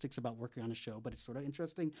logistics about working on a show, but it's sort of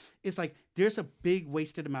interesting. It's like there's a big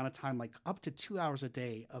wasted amount of time, like up to 2 hours a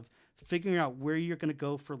day of figuring out where you're going to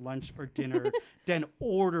go for lunch or dinner, then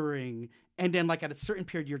ordering, and then like at a certain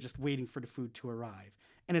period you're just waiting for the food to arrive.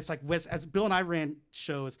 And it's like, as Bill and I ran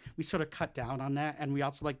shows, we sort of cut down on that. And we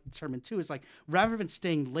also like determined too, is like, rather than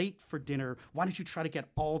staying late for dinner, why don't you try to get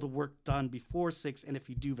all the work done before 6? And if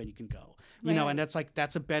you do, then you can go, you know, and that's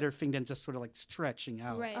a better thing than just sort of like stretching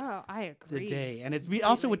out Oh, I agree. the day. And we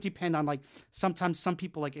also would depend on like, sometimes some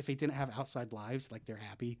people, like if they didn't have outside lives, like they're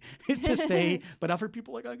happy to stay, but other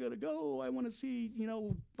people like, I gotta go. I want to see, you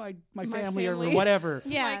know, my family or whatever.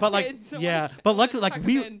 Yeah. But like, kids, but luckily, like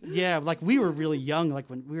tuck we were really young, like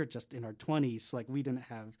when we were just in our 20s, like we didn't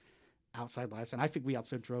have outside lives. And I think we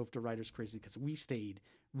also drove the writers crazy because we stayed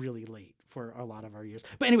really late for a lot of our years.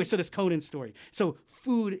 But anyway, so this Conan story. So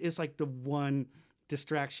food is like the one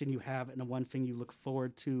distraction you have and the one thing you look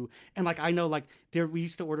forward to. And like, I know like we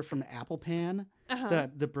used to order from the Apple Pan,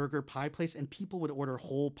 the burger pie place, and people would order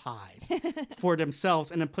whole pies for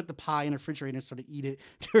themselves and then put the pie in a refrigerator and sort of eat it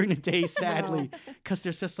during the day, sadly, because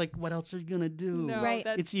there's just like, what else are you going to do? No, Right.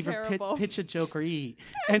 that's It's either terrible. pitch a joke or eat.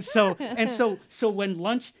 And so when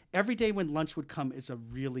lunch, every day when lunch would come is a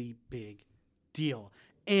really big deal.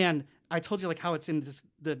 And I told you like how it's in this,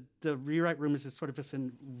 the rewrite room is this sort of this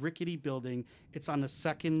rickety building. It's on the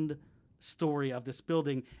second story of this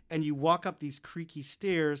building, and you walk up these creaky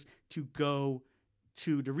stairs to go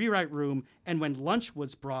to the rewrite room. And when lunch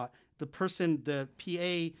was brought, the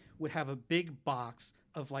PA would have a big box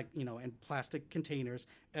of like, you know, in plastic containers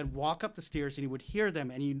and walk up the stairs, and you would hear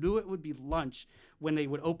them, and you knew it would be lunch when they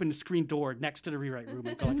would open the screen door next to the rewrite room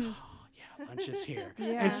and go like, oh yeah, lunch is here.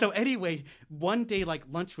 Yeah. And so anyway, one day like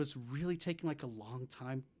lunch was really taking like a long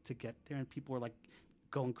time to get there, and people were like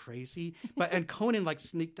going crazy. And Conan like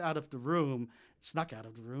snuck out of the room,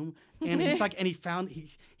 and he's like, and he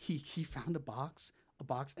found a box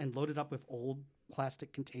and loaded up with old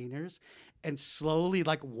plastic containers and slowly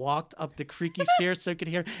like walked up the creaky stairs so he could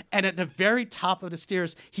hear. And at the very top of the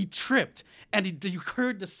stairs, he tripped, and you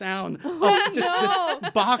heard the sound of this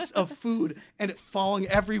box of food and it falling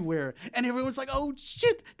everywhere. And everyone's like, "Oh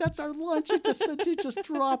shit, that's our lunch! It just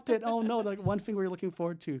dropped it. Oh no!" Like one thing we were looking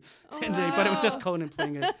forward to, but it was just Conan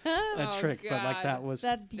playing a trick. God. But like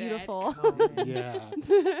That's beautiful. yeah,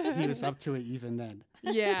 he was up to it even then.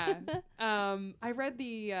 Yeah. I read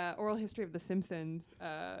the oral history of The Simpsons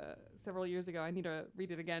several years ago. I need to read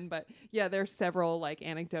it again. But yeah, there's several like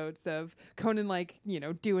anecdotes of Conan like,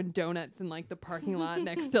 doing donuts in like the parking lot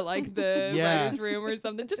next to like the writer's room or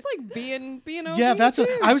something. Just like being yeah, that's what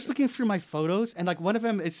I was looking through my photos, and like one of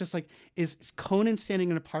them, it's just like is Conan standing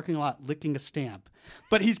in a parking lot licking a stamp.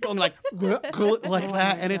 But he's going like like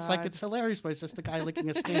that, and it's hilarious. But it's just a guy licking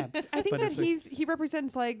a stamp. I think that he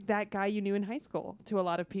represents like that guy you knew in high school to a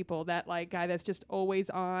lot of people. That like guy that's just always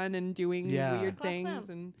on and doing weird class things clown.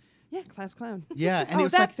 and class clown. Yeah, and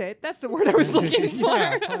that's it. That's the word I was looking for.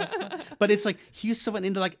 Yeah, class clown. But it's like he's so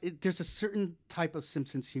into like there's a certain type of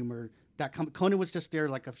Simpsons humor that Conan was just there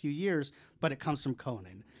like a few years, but it comes from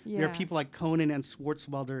Conan. Yeah. There are people like Conan and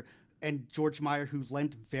Swartzwelder and George Meyer who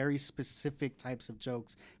lent very specific types of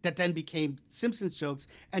jokes that then became Simpsons jokes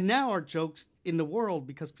and now are jokes in the world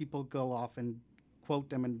because people go off and quote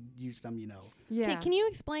them and use them, Yeah. Can you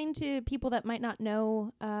explain to people that might not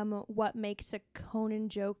know what makes a Conan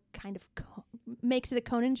joke makes it a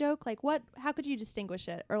Conan joke? Like how could you distinguish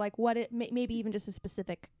it? Or like what it maybe even just a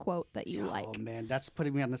specific quote that you like? Oh man, that's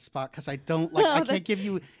putting me on the spot because I don't like, I can't give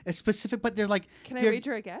you a specific, but they're like. Can I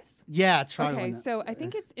wager a guess? Yeah, try Okay, one. so I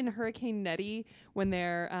think it's in Hurricane Nettie when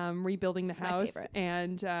they're rebuilding the house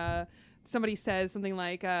and somebody says something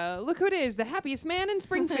like, "Look who it is, the happiest man in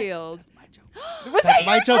Springfield." That's my joke. That's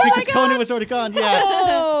my joke because Conan was already gone. Yeah.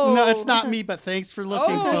 Oh. No, it's not me, but thanks for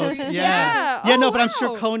looking, folks. Yeah. Yeah. No, but I'm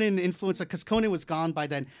sure Conan influenced it because Conan was gone by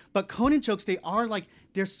then. But Conan jokes, they are like,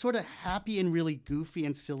 they're sort of happy and really goofy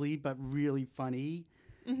and silly, but really funny.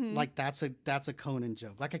 Mm-hmm. Like that's a Conan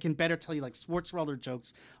joke. Like I can better tell you, like Swartzwelder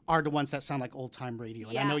jokes are the ones that sound like old time radio.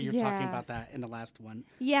 And I know you're talking about that in the last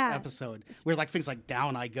episode, where like things like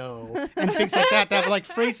 "down I go" and things like that were like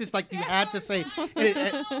phrases like you had to say.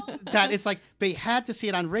 That it's like they had to see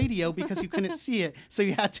it on radio because you couldn't see it, so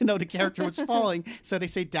you had to know the character was falling. So they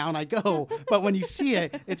say "down I go," but when you see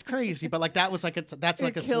it, it's crazy. But like that was like that's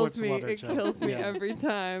like a Swartzwelder joke. It kills me every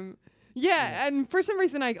time. Yeah, and for some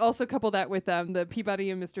reason I also couple that with the Peabody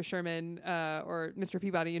and Mr. Sherman or Mr.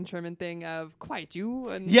 Peabody and Sherman thing of "quiet you"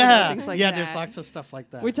 and things like that. There's lots of stuff like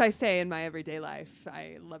that. Which I say in my everyday life.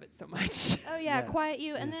 I love it so much. Oh yeah, quiet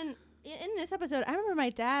you. And then in this episode, I remember my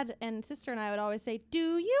dad and sister and I would always say,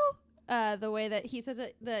 "Do you?" The way that he says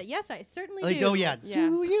it, yes, I certainly do. Oh yeah,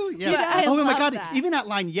 do you? Yeah. Oh my God, even that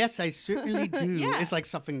line, "Yes, I certainly do," is like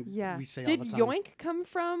something we say all the time. Did yoink come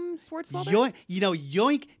from Swartzwelder? Yoink,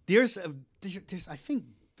 yoink. There's I think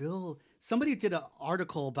somebody did an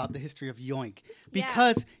article about the history of yoink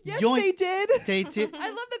because yoink. They did. They did. I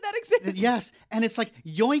love that exists. Yes, and it's like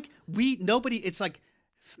yoink. It's like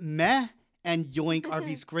meh and yoink are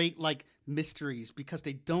these great like mysteries because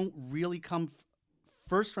they don't really come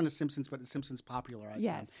first from The Simpsons, but The Simpsons popularized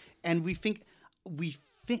them. And I think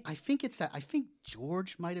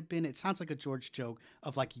George might have been, it sounds like a George joke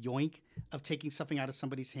of like yoink, of taking something out of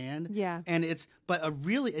somebody's hand. Yeah. And it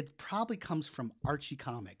probably comes from Archie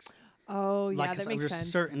comics. Oh, yeah, like, that makes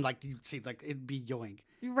sense. Certain, like you'd see, like it'd be yoink.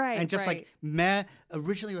 Right, and just like meh,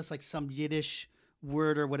 originally it was like some Yiddish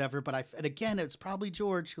word or whatever, and again, it's probably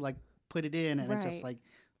George who like put it in and it just like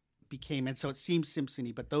became, and so it seems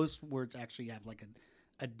Simpson-y, but those words actually have like a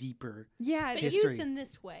deeper but history. Used in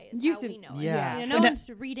this way is how we know it. Yeah. No one's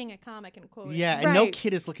reading a comic and quoting. Yeah, and no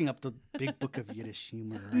kid is looking up the big book of Yiddish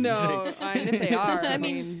humor. No, and if they are, I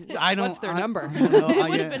mean, what's their number? It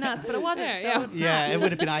would have been us, but it wasn't. It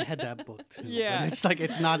would have been. I had that book too. Yeah, but it's like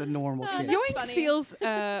it's not a normal kid. Yoink feels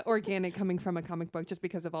organic coming from a comic book just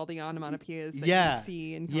because of all the onomatopoeias that you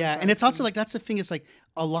see. In and it's also like that's the thing is like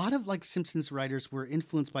a lot of like Simpsons writers were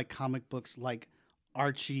influenced by comic books like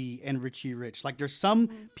Archie and Richie Rich. Like there's some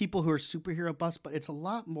people who are superhero buffs, but it's a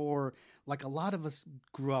lot more like a lot of us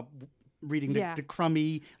grew up reading the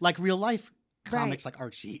crummy, like real life comics like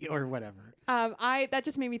Archie or whatever. That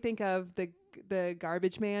just made me think of the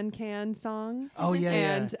Garbage Man Can song. Oh yeah.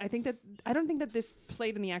 And I don't think that this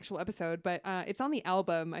played in the actual episode, but it's on the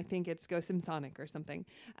album. I think it's Go Simpsonic or something,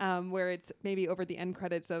 where it's maybe over the end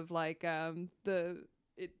credits of like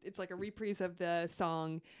it's like a reprise of the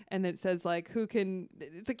song, and it says like,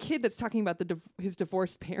 it's a kid that's talking about his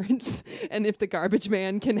divorced parents, and if the garbage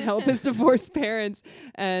man can help his divorced parents,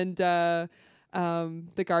 and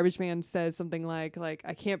the garbage man says something like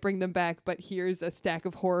I can't bring them back, but here's a stack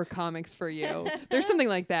of horror comics for you. There's something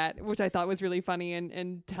like that, which I thought was really funny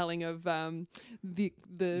and telling of the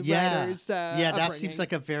writers. That seems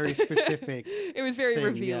like a very specific. It was very thing,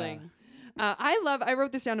 revealing. Yeah. I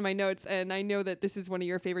wrote this down in my notes, and I know that this is one of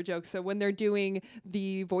your favorite jokes. So when they're doing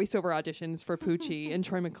the voiceover auditions for Poochie, and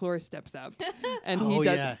Troy McClure steps up, and he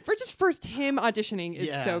does first him auditioning is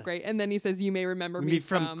so great. And then he says, "You may remember me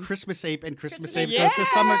from Christmas Ape," and Christmas Ape goes to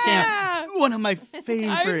summer camp. One of my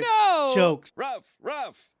favorite jokes.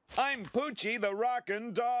 Ruff! I'm Poochie the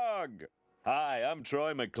Rockin' Dog. Hi, I'm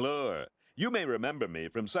Troy McClure. You may remember me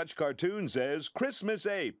from such cartoons as Christmas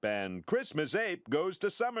Ape and Christmas Ape Goes to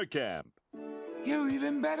Summer Camp. You're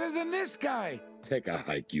even better than this guy. Take a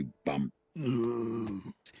hike, you bum.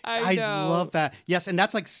 I love that. Yes, and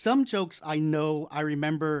that's like some jokes I know. I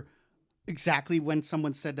remember exactly when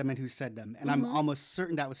someone said them and who said them, and I'm almost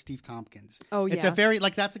certain that was Steve Tompkins. Oh yeah, it's a very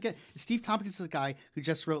that's a good. Steve Tompkins is a guy who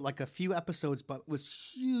just wrote like a few episodes, but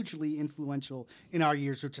was hugely influential in our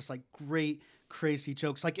years with just like great. Crazy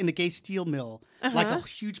jokes like in the Gay Steel Mill, like a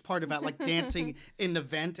huge part of that, like dancing in the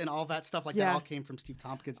vent and all that stuff, like that all came from Steve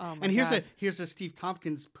Tompkins. And here's a Steve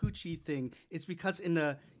Tompkins Poochie thing. It's because in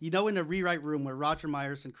the rewrite room where Roger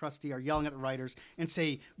Myers and Krusty are yelling at the writers and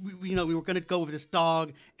say, we were going to go with this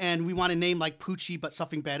dog and we want a name like Poochie but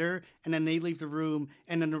something better. And then they leave the room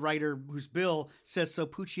and then the writer, who's Bill, says, "So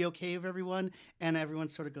Poochie okay with everyone?" And everyone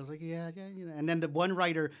sort of goes like, yeah. And then the one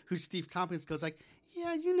writer, who's Steve Tompkins, goes like,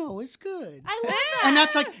 "Yeah, it's good." I love that. And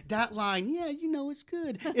that's like that line, "Yeah, it's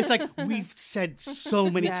good." It's like we've said so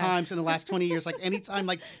many times in the last 20 years. Like anytime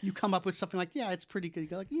like you come up with something like, "Yeah, it's pretty good," you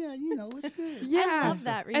go like, "Yeah, it's good." Yeah, I love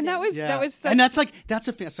that reading. And that was such... and that's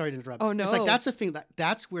a thing. Sorry to interrupt. Oh no, it's like that's a thing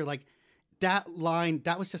that's where like that line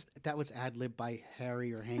that was ad libbed by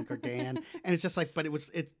Harry or Hank or Dan, and it's just like, but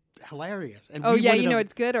it's hilarious. And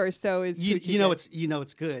it's good, or so is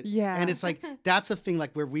it's good. Yeah, and it's like that's a thing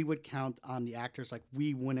like where we would count on the actors, like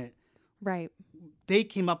we wouldn't. Right. They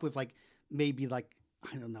came up with like maybe like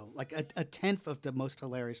I don't know, like a tenth of the most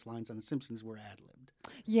hilarious lines on The Simpsons were ad libbed.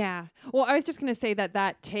 Yeah. Well, I was just going to say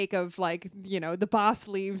that take of like, the boss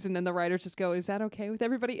leaves and then the writers just go, "Is that okay with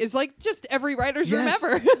everybody?" Is like just every writer's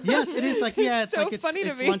remember. Yes, it is like, it's so like funny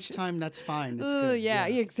it's to me. lunchtime, that's fine. It's good. Yeah,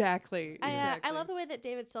 exactly. I love the way that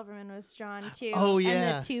David Silverman was drawn too. Oh, yeah.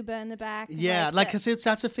 And the tuba in the back. Yeah, because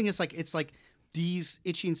that's the thing. It's like these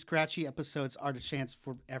Itchy and Scratchy episodes are the chance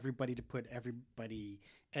for everybody to put everybody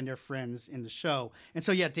and their friends in the show. And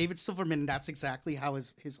so, David Silverman, that's exactly how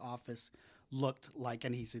his office looked like.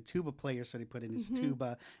 And he's a tuba player, so they put in his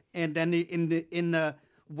tuba. And then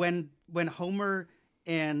when Homer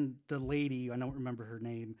and the lady, I don't remember her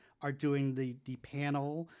name, are doing the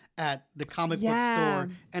panel at the comic book store,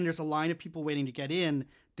 and there's a line of people waiting to get in.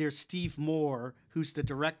 There's Steve Moore, who's the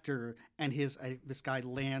director, and this guy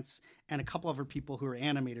Lance, and a couple other people who are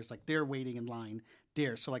animators. Like they're waiting in line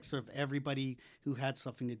there. So like sort of everybody who had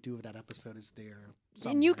something to do with that episode is there.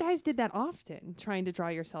 Somewhere. And you guys did that often, trying to draw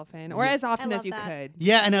yourself in, or as often as you could.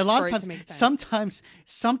 Yeah, and a lot of times,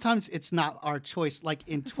 sometimes it's not our choice. Like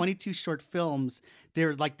in 22 short films,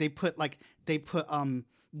 they're like they put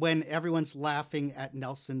when everyone's laughing at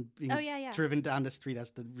Nelson being driven down the street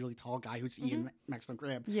as the really tall guy who's Ian Maxton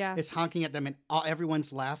Graham is honking at them, and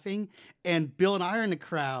everyone's laughing, and Bill and I are in the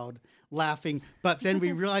crowd laughing, but then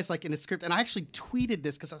we realized like in the script, and I actually tweeted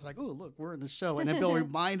this because I was like, "Oh, look, we're in the show," and then Bill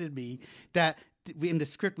reminded me that in the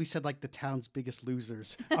script we said like the town's biggest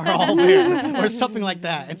losers are all there or something like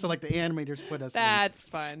that, and so like the animators put us That's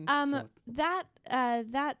fun.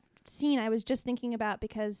 That scene I was just thinking about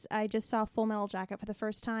because I just saw Full Metal Jacket for the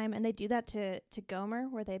first time, and they do that to Gomer,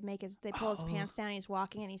 where they pull his pants down and he's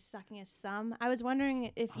walking and he's sucking his thumb. I was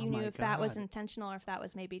wondering if you knew if that was intentional or if that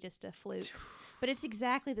was maybe just a fluke. But it's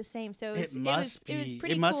exactly the same. So it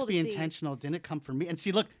must be intentional. Didn't come from me. And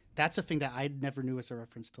see, look, that's a thing that I never knew as a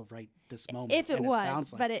reference till right this moment. If it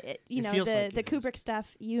was, but the Kubrick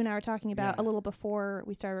stuff you and I were talking about a little before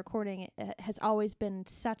we started recording, it has always been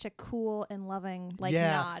such a cool and loving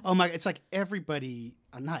nod. Oh my! It's like everybody,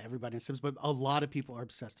 not everybody in Simpsons, but a lot of people are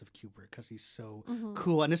obsessed with Kubrick because he's so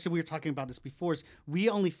cool. And we were talking about this before. We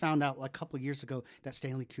only found out like a couple of years ago that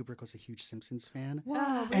Stanley Kubrick was a huge Simpsons fan.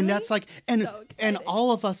 Wow, and that's like, and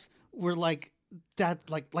all of us were like. That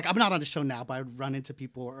like I'm not on the show now, but I would run into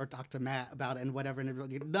people or talk to Matt about it and whatever,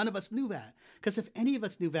 and none of us knew that, because if any of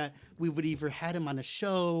us knew that, we would either had him on a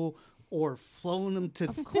show or flown him to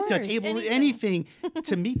a table, anything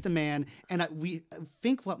to meet the man. And we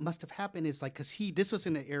think what must have happened is like, because this was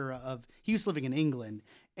in the era of, he was living in England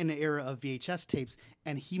in the era of VHS tapes,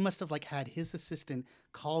 and he must have like had his assistant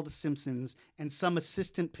call The Simpsons, and some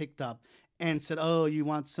assistant picked up. and said, "Oh, you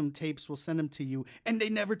want some tapes? We'll send them to you." And they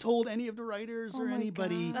never told any of the writers or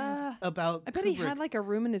anybody about. I bet Kubrick. he had like a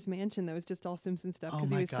room in his mansion that was just all Simpson stuff because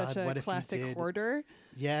he was such a classic hoarder.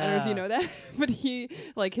 Yeah, I don't know if you know that, but he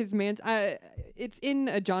like his man. It's in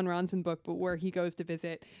a John Ronson book, but where he goes to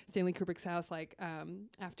visit Stanley Kubrick's house, like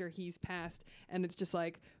after he's passed, and it's just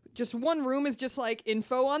like one room is just like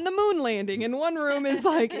info on the moon landing, and one room is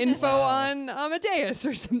like info on Amadeus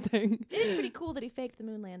or something. It is pretty cool that he faked the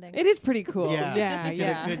moon landing. It is pretty cool. Yeah, he did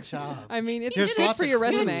a good job. I mean, it's There's good lots for of your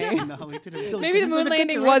clues. resume. No, he did a really Maybe the he's a moon good landing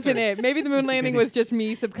director. wasn't it. Maybe the moon He's a landing good- was just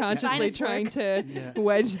me subconsciously finest trying work. to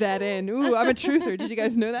wedge that in. Ooh, I'm a truther. Did you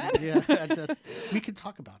guys know that? Yeah, we could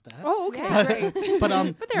talk about that. Oh, okay, Yeah. great. But there are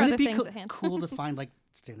would other it be things at hand. cool to find like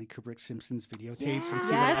Stanley Kubrick Simpsons videotapes and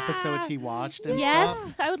see Yes. what episodes he watched and Yes,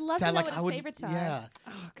 stuff? I would love to That, know like, what I his would- favorites are. Yeah,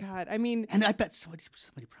 Oh God, I mean, and I bet somebody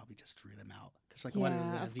probably just threw them out because like what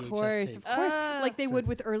yeah, are of the VHS course, tapes? of course, like they would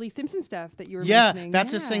with early Simpson stuff that you were Yeah, mentioning.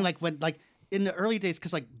 that's just saying like when like in the early days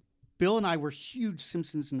because like Bill and I were huge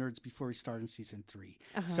Simpsons nerds before we started in season 3.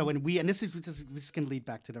 So when we this can lead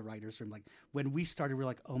back to the writers' room. Like when we started, we were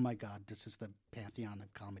like, oh my God, this is the pantheon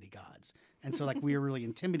of comedy gods. And so like we were really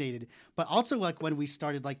intimidated. But also like when we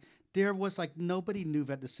started, like there was like nobody knew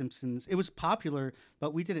that the Simpsons. It was popular,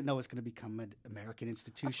 but we didn't know it was going to become an American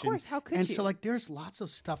institution. Of course, how could and you? so like there's lots of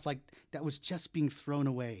stuff like that was just being thrown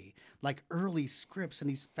away, like early scripts and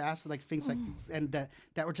these fast like things like and that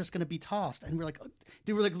were just going to be tossed. And we're like,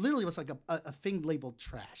 they were like literally was like a thing labeled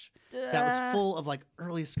trash that was full of like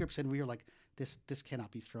early scripts, and we were like, this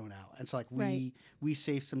cannot be thrown out. And so like we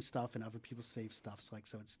save some stuff and other people save stuff. So like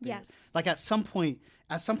so it's there. Yes. Like at some point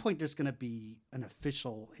there's going to be an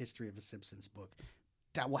official history of the Simpsons book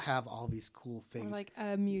that will have all these cool Or things. like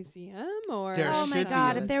a museum, or There Oh my should be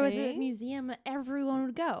God! a If there was a thing. museum, everyone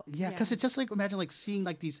would go. Yeah, because it's just like imagine like seeing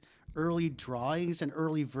like these early drawings and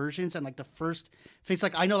early versions and like the first things.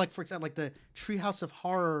 Like I know, like for example, like the Treehouse of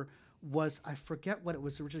Horror was I forget what it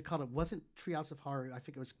was originally called. It wasn't Treehouse of Horror. I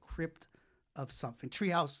think it was Crypt of something.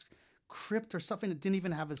 Treehouse Crypt or something that didn't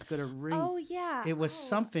even have as good a ring. Oh yeah. It was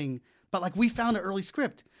something, but like we found an early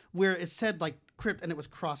script where it said like Crypt and it was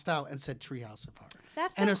crossed out and said Treehouse of Horror.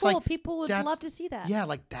 That's and so it's cool. like, People would that's- love to see that. Yeah,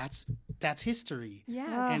 like that's history.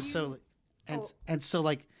 Yeah. And so and so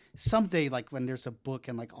like someday like when there's a book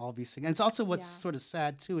and like all these things. And it's also what's sort of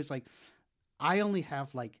sad too is like I only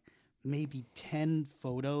have like maybe 10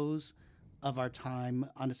 photos of our time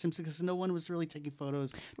on The Simpsons because no one was really taking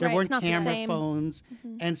photos. There Right, it's weren't not the camera same. phones.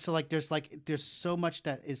 And so like there's so much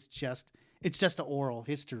that is just it's just the oral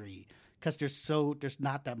history because there's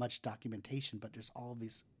not that much documentation, but there's all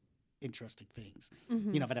these interesting things,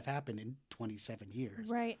 you know, that have happened in 27 years.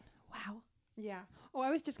 Right. Wow. Yeah. Oh, I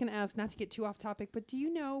was just going to ask, not to get too off topic, but do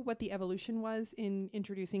you know what the evolution was in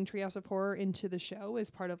introducing Treehouse of Horror into the show as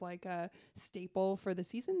part of like a staple for the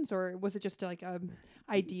seasons, or was it just like a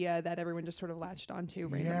idea that everyone just sort of latched onto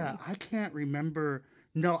randomly? Yeah, I can't remember.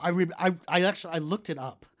 No, I actually looked it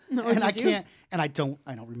up. No, and did I you? can't, and I don't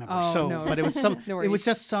remember. Oh, so, no. but it was some, No it was worries.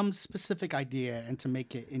 just some specific idea, and to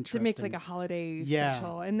make it interesting. To make like a holiday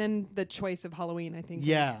special. And then the choice of Halloween, I think,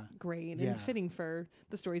 was great and fitting for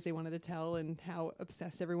the stories they wanted to tell and how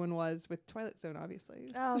obsessed everyone was with Twilight Zone,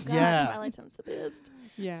 obviously. Oh God, Yeah. Twilight Zone's the best.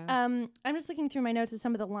 Yeah. I'm just looking through my notes of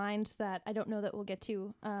some of the lines that I don't know that we'll get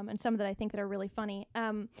to, and some that I think that are really funny.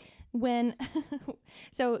 When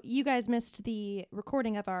so you guys missed the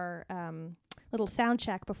recording of our little sound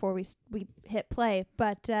check before we hit play,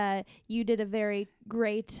 but you did a very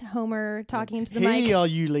great Homer talking into the Hey, mic. all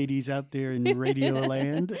you ladies out there in Radio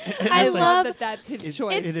Land. I It's like- love that that's his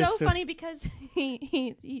choice. It's It is so so- funny because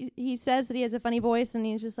he says that he has a funny voice, and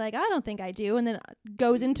he's just like, I don't think I do, and then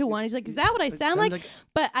goes into one. He's like, is that what I sound like?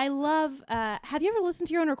 But I love. Have you ever listened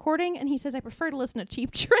to your own recording? And he says, I prefer to listen to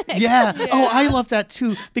Cheap Trick. Yeah. Oh, I love that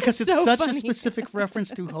too because it's So such funny. a specific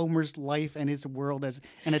reference to Homer's life and his world as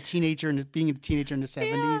and a teenager and being a teenager in the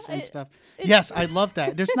 70s and stuff. Yes, I love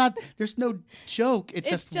that. There's no joke. It's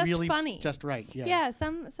just really funny. just right. Yeah. Yeah,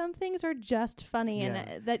 some things are just funny,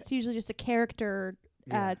 and that's usually just a character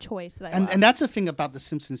choice that I love. And that's the thing about The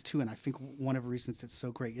Simpsons too, and I think one of the reasons it's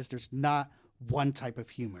so great is there's not one type of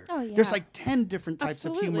humor. Oh, yeah. There's like 10 different types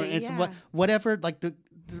of humor. And Absolutely, it's whatever like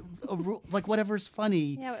like whatever's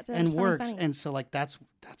funny whatever's and funny, works. funny. And so like that's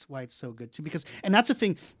why it's so good too and that's a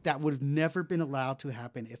thing that would have never been allowed to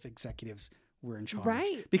happen if executives were in charge.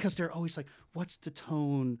 Right. Because they're always like, what's the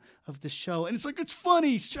tone of the show? And it's like, it's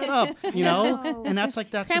funny, shut up, you know? No. And that's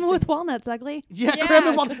like, that's Cram the it thing. with walnuts, ugly. Yeah, Yeah, cram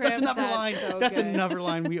it walnuts. cram- That's another that's line. so That's good. another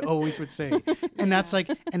line we always would say. And that's like,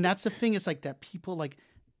 and that's the thing is like that people like,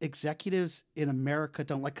 executives in America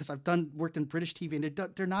don't like, because I've worked in British TV,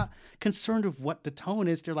 and they're not concerned with what the tone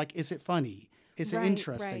is. They're like, is it funny? Is it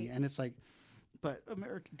interesting? And it's like, but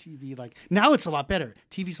American TV, like, now it's a lot better.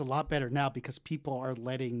 TV's a lot better now because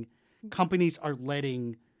companies are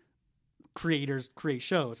letting creators create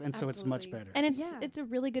shows, and so it's much better. And it's a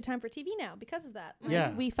really good time for TV now because of that. Right?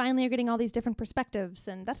 Yeah. We finally are getting all these different perspectives,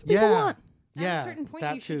 and that's what people want. At a certain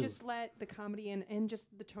point, you should just let the comedy and just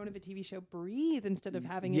the tone of a TV show breathe instead of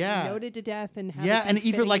having it be noted to death and have it and be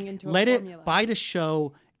even like into let a it formula. buy the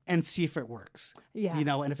show and see if it works. Yeah. You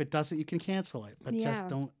know, and if it doesn't, you can cancel it. But just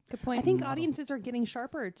don't. Good point. I think audiences are getting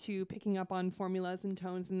sharper to picking up on formulas and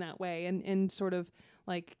tones in that way, and sort of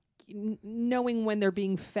like knowing when they're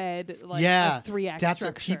being fed like a 3-act that's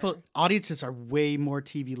structure. what audiences are way more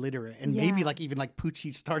TV literate, and maybe like even like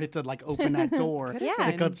Poochie started to like open that door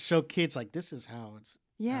and go show kids like this is how it's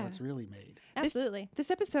really made. Absolutely.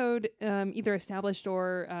 This episode either established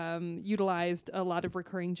or utilized a lot of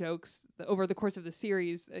recurring jokes over the course of the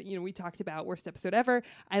series. We talked about worst episode ever.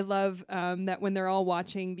 I love that when they're all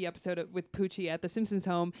watching the episode with Poochie at the Simpsons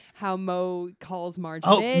home, how Mo calls Marge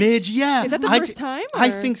Midge, yeah. Is that the first time? I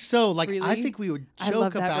think so. Like, really? I think we would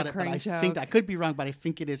joke about it, but I think I could be wrong, but I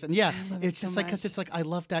think it is. And it's just like, because it's like, I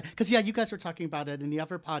love that. Because you guys were talking about it in the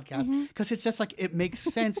other podcast, because it's just like, it makes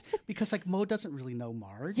sense because like Mo doesn't really know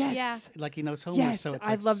Marge. Yes. Yeah. Like he knows Homer. Yes, so it's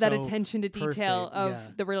I like love that so attention to detail of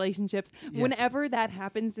the relationships. Yeah. Whenever that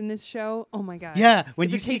happens in this show, oh my god! Yeah, when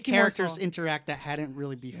it's you a see tasty characters morsel. interact that hadn't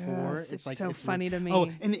really before, Yes, it's like so it's funny to me. Oh,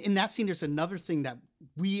 and in that scene, there's another thing that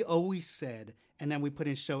we always said, and then we put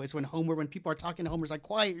in show is when people are talking to Homer's like,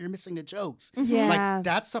 quiet, you're missing the jokes. Yeah, like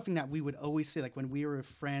that's something that we would always say, like when we were with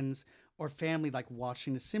friends or family, like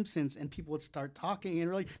watching The Simpsons, and people would start talking and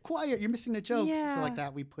we're like, quiet, you're missing the jokes. Yeah. So like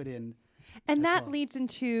that we put in. And that leads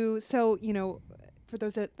into, for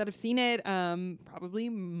those that have seen it, probably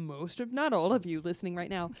most, if not all of you listening right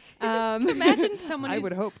now. Imagine someone I who's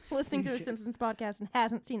would hope. listening to the Simpsons podcast and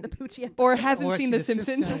hasn't seen the Poochie episode. Or hasn't seen The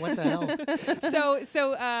Simpsons. What the hell?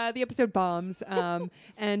 So the episode bombs,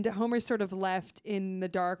 and Homer's sort of left in the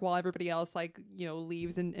dark while everybody else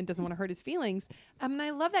leaves and doesn't want to hurt his feelings. And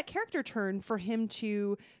I love that character turn for him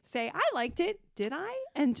to say, I liked it, did I?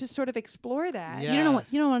 And to sort of explore that. Yeah. You don't want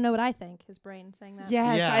to know what I think. His brain saying that.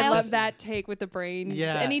 Yes, Yeah, I I love also- that take with the brain.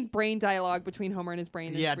 Yeah. Any brain dialogue between Homer and his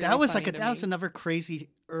brain. Yeah, is that really was funny like to that was me. another crazy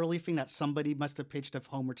early thing that somebody must have pitched of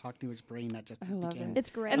Homer talking to his brain that just I love became it.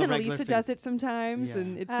 It's great. And then regular Lisa thing. does it sometimes, Yeah.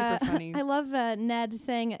 and it's super funny. I love Ned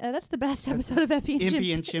saying, that's the best episode of Eppy and Impy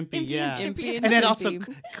Chimpy. and Chimpy, Impy yeah. and Chimpy. Impy And then also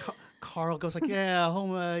Chimpy. Carl goes like, "Yeah,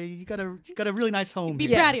 Homer, you got a really nice home. Be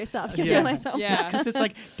here." proud of yourself. You have a nice home. Yeah. Because it's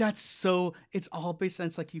like it's all based on,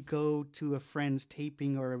 it's like you go to a friend's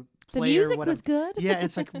taping or a The play music or whatever. was good. Yeah, and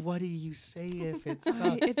it's like, what do you say if it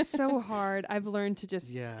sucks? It's so hard. I've learned to just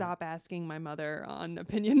Yeah. stop asking my mother on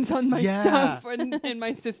opinions on my Yeah. stuff, and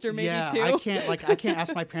my sister maybe yeah, too. I can't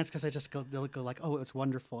ask my parents because they'll go like, oh, it was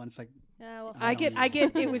wonderful, and it's like, I get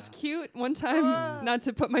it was cute one time, not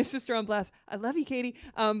to put my sister on blast. I love you, Katie.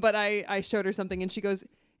 But I showed her something and she goes,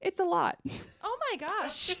 it's a lot. Oh my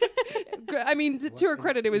gosh. I mean, to her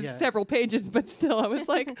credit, it was several pages, but still, I was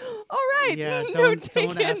like, all right. yeah, note don't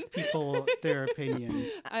taken. ask people their opinions.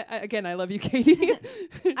 I love you, Katie.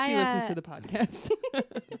 She listens to the podcast.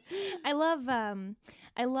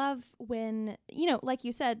 I love when, like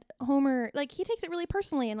you said, Homer, like he takes it really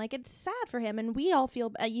personally and like it's sad for him. And we all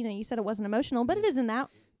feel, you said it wasn't emotional, but it is in that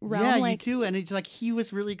realm. Yeah, like, you do, and it's like he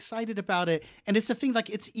was really excited about it, and it's a thing. Like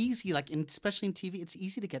it's easy, especially in TV, it's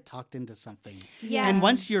easy to get talked into something. Yes. And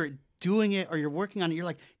once you're doing it or you're working on it, you're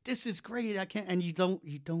like, this is great. I can't, and you don't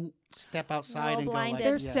step outside and go like,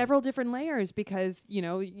 there's several different layers because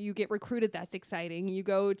you get recruited, that's exciting, you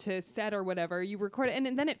go to set or whatever, you record it,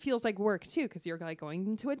 and then it feels like work too because you're like going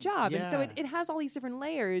into a job, and so it has all these different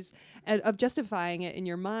layers of justifying it in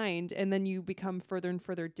your mind, and then you become further and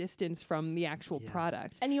further distance from the actual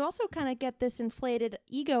product. And you also kind of get this inflated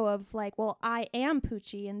ego of like, well, I am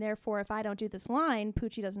Poochie, and therefore if I don't do this line,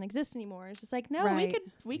 Poochie doesn't exist anymore. It's just like, no,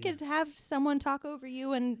 we could have someone talk over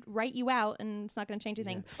you and write you out, and it's not going to change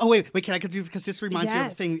anything. Oh wait, can I do, because this reminds me of a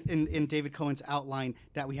thing in David Cohen's outline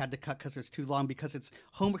that we had to cut because it's too long, because it's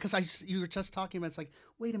Homer, because you were just talking about, it's like,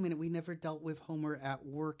 wait a minute, we never dealt with Homer at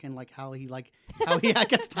work and like how he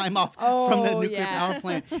gets time off from the nuclear power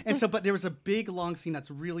plant. And so, but there was a big long scene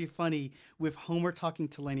that's really funny with Homer talking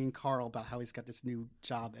to Lenny and Carl about how he's got this new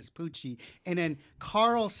job as Poochie, and then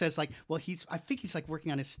Carl says like, well, I think he's like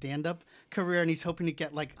working on his stand-up career and he's hoping to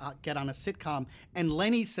get on a sitcom, and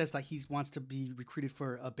Lenny says that he wants to be recruited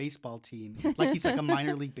for a baseball baseball team. Like he's like a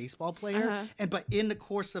minor league baseball player. But in the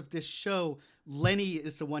course of this show, Lenny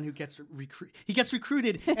is the one who gets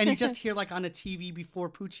recruited, and you just hear like on the TV before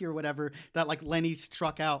Poochie or whatever that like Lenny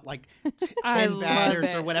struck out like 10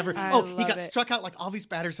 batters or whatever. He got struck out like all these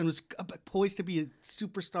batters and was poised to be a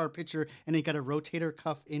superstar pitcher, and he got a rotator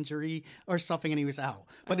cuff injury or something, and he was out.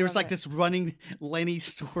 But there was like this running Lenny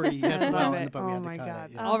story as well. Oh my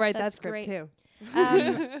God! I'll write that script too.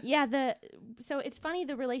 So it's funny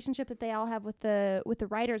the relationship that they all have with the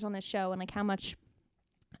writers on this show, and like how much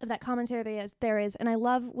of that commentary there is. And I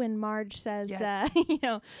love when Marge says,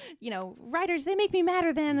 writers, they make me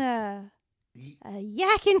madder than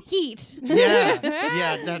yak and heat.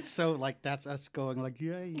 Yeah, that's so like that's us going like,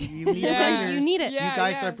 you need writers. You need it. You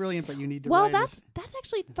guys are brilliant, but you need the writers. Well, that's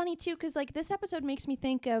actually funny too, because like this episode makes me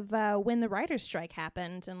think of when the writers' strike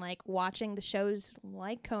happened, and like watching the shows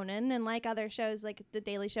like Conan and like other shows like The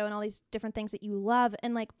Daily Show and all these different things that you love.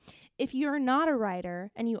 And like if you're not a writer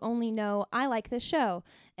and you only know I like this show,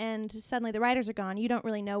 and suddenly the writers are gone, you don't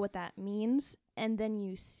really know what that means. And then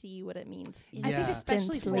you see what it means. I think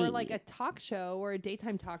especially for like a talk show or a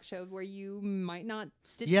daytime talk show where you might not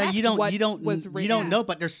detect you don't know,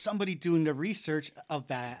 but there's somebody doing the research of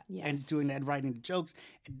that and doing that and writing the jokes.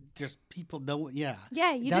 There's people know.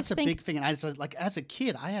 That's a big thing. And I was like, as a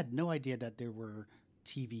kid, I had no idea that there were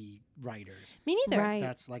TV writers. Me neither. Right.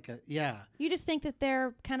 That's like You just think that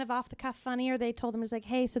they're kind of off the cuff funny, or they told them it's like,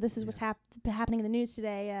 hey, so this is what's happening in the news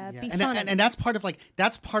today. Be funny. And that's part of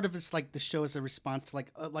it's like the show is a response to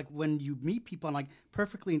like when you meet people and like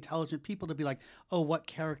perfectly intelligent people to be like, oh, what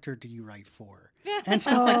character do you write for? And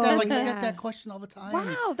stuff like that. Like I get that question all the time.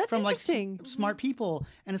 Wow, that's from interesting. Like smart people,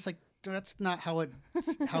 and it's like that's not how it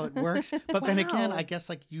works. But then again, I guess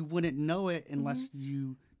like you wouldn't know it unless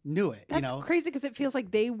you knew it. That's crazy, because it feels like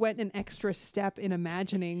they went an extra step in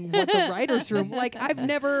imagining what the writer's room. Like I've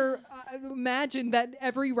never imagined that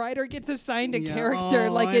every writer gets assigned a character.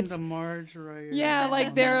 Like it's the Marge writer. Yeah,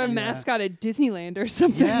 like they're a mascot at Disneyland or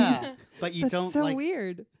something. Yeah, but you don't. So like,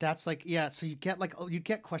 weird. That's like So you get like you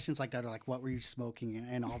get questions like that, or like what were you smoking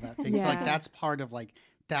and all that thing. So like that's part of like.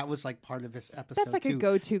 That was like part of this episode. That's like a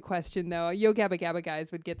go-to question, though. Yo Gabba Gabba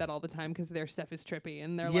guys would get that all the time because their stuff is trippy,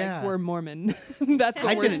 and they're like, "We're Mormon." That's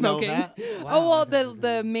what we're smoking. Know that. Wow, oh well,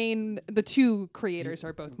 the two creators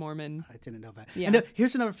are both Mormon. I didn't know that. Yeah. And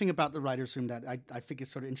here's another thing about the writers' room that I think is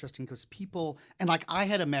sort of interesting, because people, and like I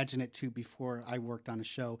had imagined it too before I worked on a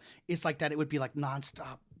show. It's like that it would be like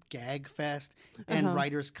nonstop gag fest and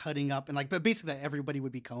writers cutting up, and like, but basically that everybody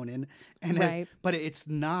would be Conan, and but it's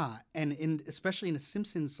not. And especially in The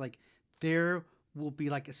Simpsons, like there will be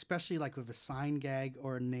like, especially like with a sign gag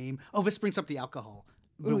or a name. Oh, this brings up the alcohol.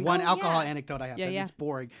 The alcohol anecdote I have. It's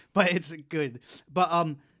boring, but it's good.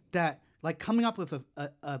 But that like coming up with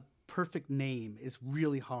a perfect name is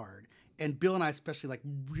really hard. And Bill and I especially like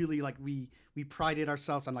really like we prided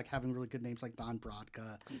ourselves on like having really good names like Don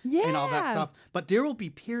Brodka and all that stuff. But there will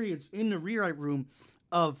be periods in the rewrite room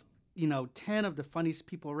of 10 of the funniest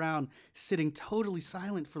people around sitting totally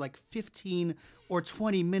silent for like 15 or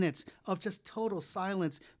 20 minutes of just total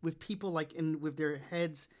silence, with people like with their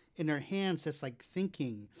heads in their hands just like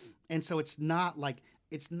thinking. And so it's not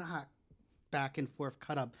back and forth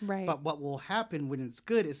cut up. Right. But what will happen when it's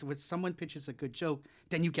good is when someone pitches a good joke,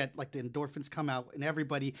 then you get like the endorphins come out in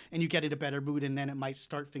everybody, and you get in a better mood, and then it might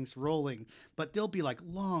start things rolling. But there'll be like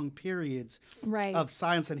long periods of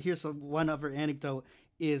silence. And here's one other anecdote: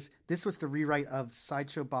 is this was the rewrite of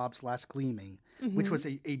Sideshow Bob's Last Gleaming, which was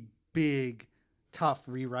a big, tough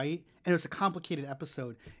rewrite, and it was a complicated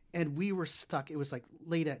episode, and we were stuck. It was like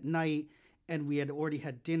late at night, and we had already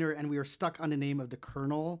had dinner, and we were stuck on the name of the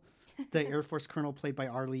Colonel. The Air Force Colonel played by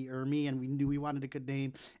R. Lee Ermey, and we knew we wanted a good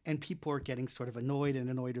name, and people were getting sort of annoyed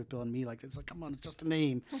with Bill and me, like it's like, come on, it's just a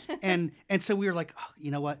name. and so we were like, oh, you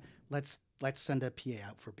know what, let's send a PA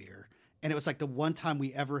out for beer. And it was like the one time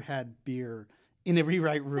we ever had beer in the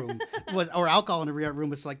rewrite room or alcohol in the rewrite room.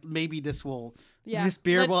 Was like, maybe this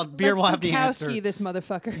beer will have the answer. This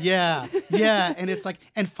motherfucker. Yeah. And it's like,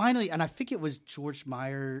 and finally, and I think it was George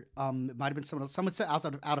Meyer, it might have been someone else. Someone said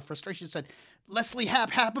out of frustration said, Leslie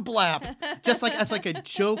Hapablap, just like as like a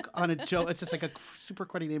joke on a joke. It's just like a super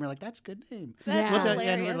cruddy name. We're like, that's a good name. That's hilarious.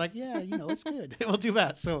 And we're like, it's good. We'll do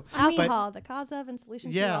that. So alcohol, the cause of and solution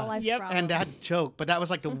to all life's problems. And that joke, but that was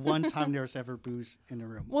like the one time there was ever booze in the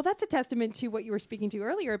room. Well, that's a testament to what you you were speaking to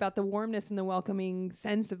earlier about the warmness and the welcoming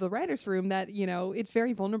sense of the writer's room, that, it's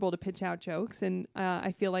very vulnerable to pitch out jokes. And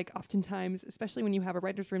I feel like oftentimes, especially when you have a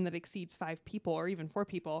writer's room that exceeds 5 people or even 4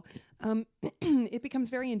 people, it becomes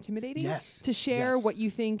very intimidating to share what you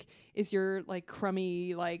think is your like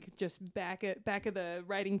crummy, like just back of the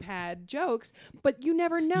writing pad jokes, but you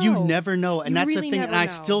never know. You never know. And You that's really the thing. never And I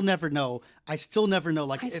know. still never know.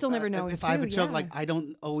 Like, if I have a joke, too, like, I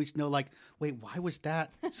don't always know, like, wait, why was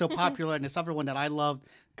that so popular? And this other one that I loved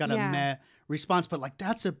got a meh response. But like,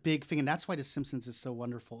 that's a big thing. And that's why The Simpsons is so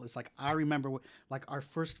wonderful. It's like, I remember like our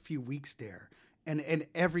first few weeks there, and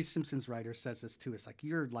every Simpsons writer says this too. It's like,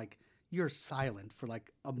 you're silent for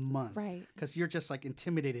like a month, right? Because you're just like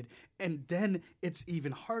intimidated, and then it's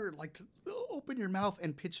even harder, like to open your mouth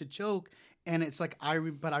and pitch a joke. And it's like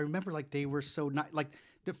but I remember like they were so not like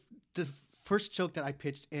the first joke that I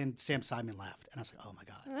pitched, and Sam Simon laughed, and I was like, oh my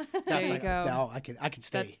god, that's there you go. No, I can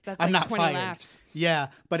stay. That's I'm like not 20 fired. laughs. Yeah,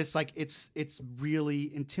 but it's like it's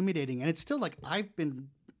really intimidating, and it's still like I've been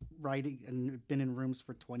writing and been in rooms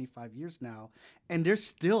for 25 years now, and there's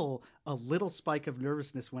still a little spike of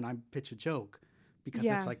nervousness when I pitch a joke, because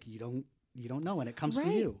it's like you don't know, and it comes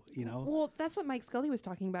from you. Well, that's what Mike Scully was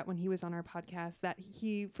talking about when he was on our podcast, that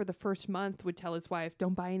he for the first month would tell his wife,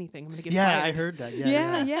 don't buy anything, I'm gonna get fired. I heard that.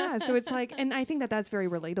 Yeah. So it's like, and I think that that's very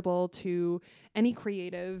relatable to any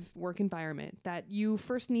creative work environment, that you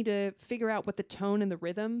first need to figure out what the tone and the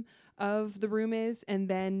rhythm of the room is, and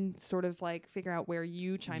then sort of like figure out where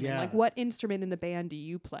you chime in, like what instrument in the band do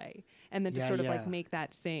you play, and then just sort of like make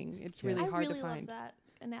that sing. It's really hard to find. I really love that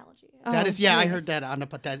analogy. That is, I heard that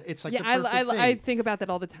but that it's like the perfect thing. I think about that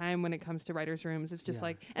all the time when it comes to writers' rooms. It's just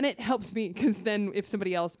like, and it helps me because then if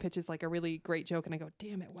somebody else pitches like a really great joke and I go,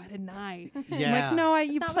 damn it, why didn't I? I'm like, no,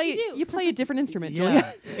 you play a different instrument,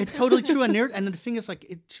 Julia. It's totally true. And the thing is,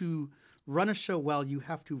 like, to run a show well, you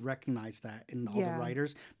have to recognize that in all the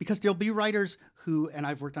writers, because there'll be writers who, and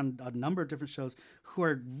I've worked on a number of different shows, who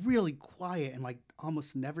are really quiet and like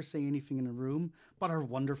almost never say anything in a room, but are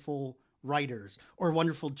wonderful writers or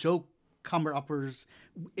wonderful joke comer-uppers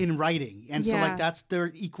in writing. And so like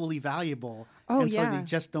they're equally valuable. So they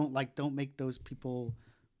just don't make those people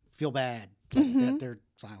feel bad that they're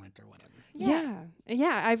silent or whatever.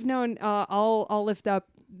 Yeah. I've known, I'll lift up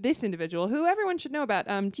this individual who everyone should know about.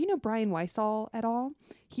 Do you know Brian Weissall at all?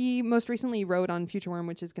 He most recently wrote on Future Worm,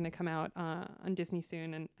 which is going to come out on Disney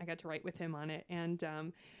soon, and I got to write with him on it. And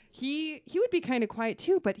he would be kind of quiet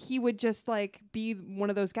too, but he would just like be one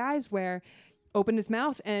of those guys where opened his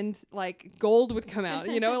mouth and like gold would come out,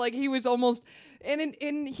 like he was almost,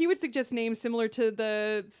 and he would suggest names similar to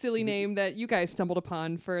the silly name that you guys stumbled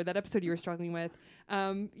upon for that episode you were struggling with.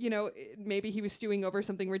 Maybe he was stewing over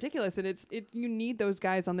something ridiculous, and you need those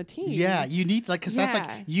guys on the team. Yeah, you need because that's like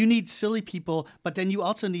you need silly people, but then you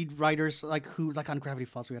also need writers like on Gravity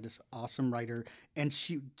Falls we had this awesome writer, and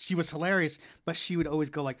she was hilarious, but she would always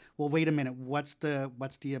go like, well, wait a minute, what's the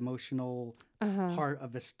emotional part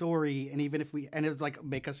of the story, and even if it would like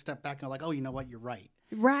make us step back and go like, oh, you know what, you're right.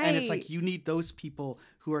 Right. And it's like you need those people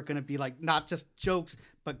who are going to be like not just jokes,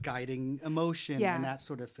 but guiding emotion and that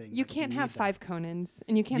sort of thing. You can't have 5 Conans,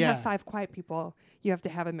 and you can't have 5 quiet people. You have to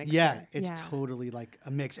have a mix. Yeah, it's totally like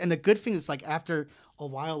a mix. And the good thing is like after a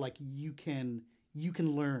while, like you can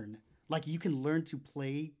learn. Like you can learn to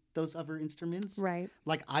play those other instruments. Right.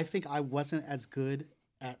 Like I think I wasn't as good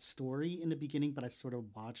at story in the beginning, but I sort of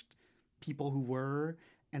watched people who were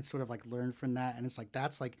and sort of like learned from that. And it's like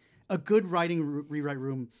that's like a good writing rewrite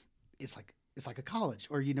room is like it's like a college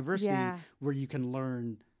or university where you can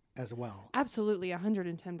learn as well. Absolutely,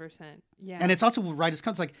 110%. Yeah. And it's also writers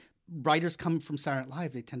come from Saturday Night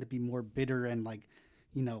Live. They tend to be more bitter and like,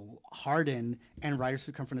 hardened, and writers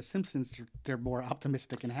who come from The Simpsons, they're more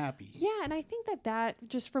optimistic and happy. Yeah, and I think that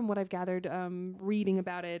just from what I've gathered, reading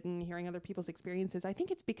about it and hearing other people's experiences, I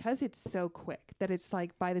think it's because it's so quick that it's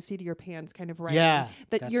like by the seat of your pants kind of writing. Yeah,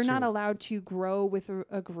 that you're not allowed to grow with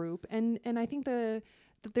a group, and I think that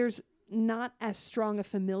there's not as strong a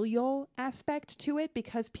familial aspect to it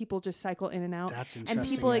because people just cycle in and out. That's interesting. And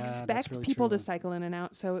people really expect people true. to cycle in and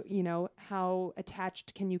out. So, how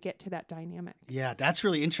attached can you get to that dynamic? Yeah, that's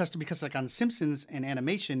really interesting because like on Simpsons and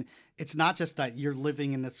animation, it's not just that you're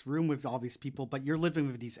living in this room with all these people, but you're living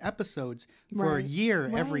with these episodes for a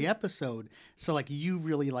year, every episode. So like you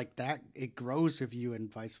really like that, it grows with you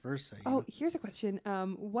and vice versa. Here's a question.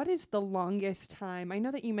 What is the longest time? I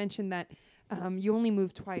know that you mentioned that you only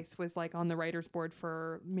moved twice, was like on the writer's board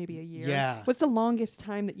for maybe a year. Yeah. What's the longest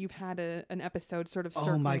time that you've had an episode sort of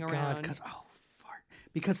circling around? Oh my God.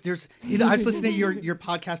 Because there's, I was listening to your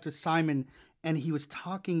podcast with Simon, and he was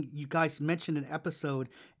talking, you guys mentioned an episode,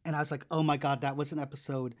 and I was like, oh my God, that was an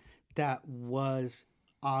episode that was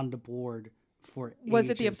on the board for Was ages.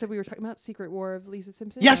 it the episode we were talking about, Secret War of Lisa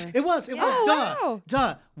Simpson? Yes, or? it was. It was. Wow.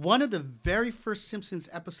 Duh. One of the very first Simpsons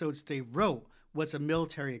episodes they wrote was a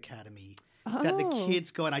military academy that the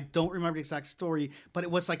kids go, and I don't remember the exact story, but it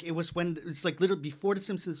was when it's like literally before The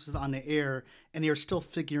Simpsons was on the air, and they were still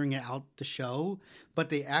figuring out the show, but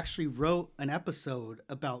they actually wrote an episode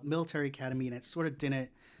about military academy, and it sort of didn't.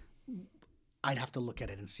 I'd have to look at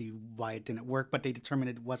it and see why it didn't work, but they determined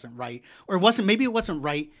it wasn't right, or maybe it wasn't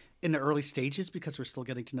right in the early stages because we're still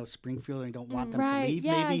getting to know Springfield and don't want them to leave.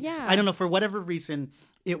 Maybe I don't know, for whatever reason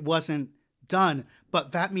it wasn't done,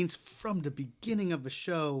 but that means from the beginning of the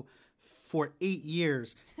show for 8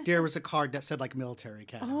 years there was a card that said like military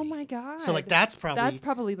academy. Oh my god! So like that's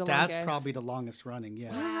probably the longest. That's probably the longest running.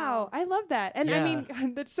 Yeah. Wow, I love that, and I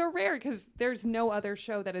mean that's so rare because there's no other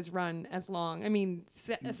show that has run as long. I mean,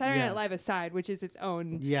 Saturday Night Live aside, which is its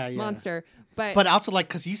own monster, but also like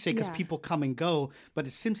because you say because people come and go, but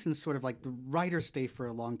the Simpsons sort of like the writers stay for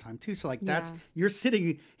a long time too. So like that's you're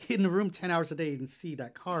sitting in the room 10 hours a day and see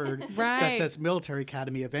that card that says military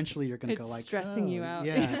academy. Eventually you're gonna go like stressing you out.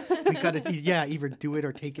 Yeah, we gotta either do it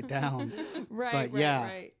or take it down.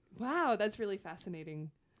 Right. Wow, that's really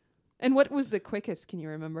fascinating. And what was the quickest? Can you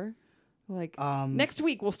remember? Like next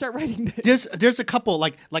week we'll start writing this. There's a couple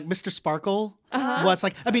like Mr. Sparkle was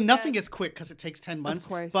like I mean nothing is quick because it takes 10 months. Of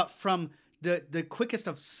course. But from the quickest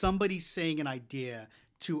of somebody saying an idea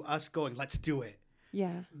to us going let's do it.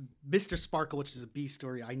 Yeah. Mr. Sparkle, which is a B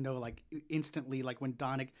story, I know like instantly like when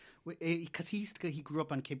Donick, because he grew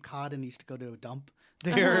up on Cape Cod and he used to go to a dump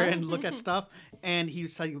there and look at stuff, and he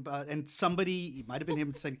was talking about, and somebody, it might have been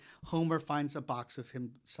him, said Homer finds a box with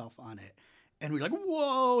himself on it, and we're like,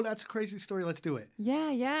 whoa, that's a crazy story, let's do it.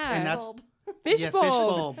 Yeah. And that's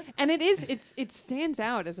Fishbowl. And it stands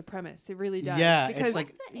out as a premise. It really does. Yeah, because it's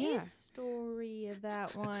like the story of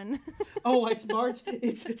that one. Oh, it's Marge.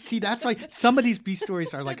 See, that's why some of these B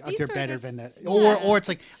stories are like they're better than that. Yeah. Or it's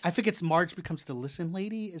like I think it's Marge becomes the listen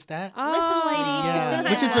lady. Is that Listen Lady? Yeah,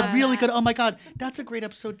 which is a really good. Oh my god, that's a great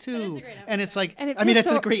episode too. That is a great episode. And it's like and I mean,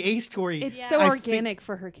 it's a great A story. It's so organic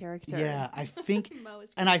for her character. Yeah, I think,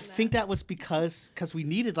 and I think that was because we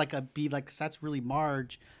needed like a B, like because that's really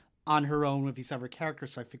Marge on her own with these other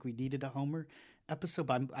characters. So I think we needed a Homer episode,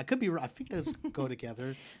 but I could be wrong. I think those go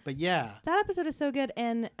together, but yeah, that episode is so good,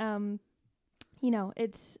 and you know,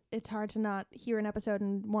 it's hard to not hear an episode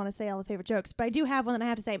and want to say all the favorite jokes, but I do have one that I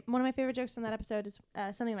have to say. One of my favorite jokes from that episode is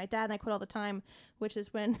something my dad and I quote all the time, which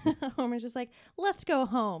is when Homer's just like, "Let's go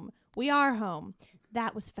home. We are home."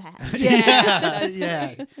 That was fast.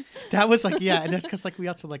 Yeah. That was like, yeah, and that's because like we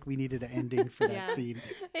also like we needed an ending for that scene.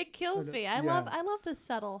 It kills me. I love the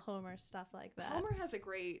subtle Homer stuff like that. Homer has a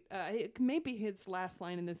great it may be his last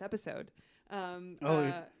line in this episode.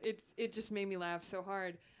 It just made me laugh so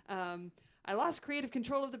hard. I lost creative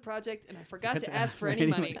control of the project and I forgot to ask for any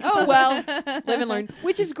money. Oh, well, live and learn.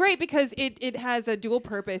 Which is great because it has a dual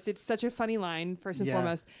purpose. It's such a funny line, first and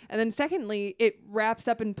foremost. And then secondly, it wraps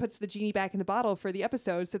up and puts the genie back in the bottle for the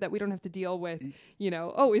episode so that we don't have to deal with, you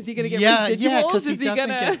know, oh, is he going to get residuals? Yeah, because he doesn't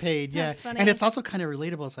gonna get paid. Yeah, and it's also kind of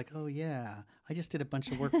relatable. It's like, oh, yeah, I just did a bunch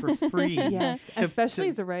of work for free. Yes, especially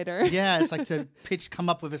as a writer. Yeah, it's like to come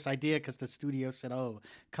up with this idea because the studio said, oh,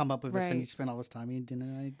 come up with this, and you spent all this time and you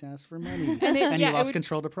didn't ask for money. And you lost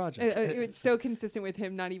control of the project. It's so consistent with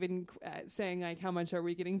him not even saying like, how much are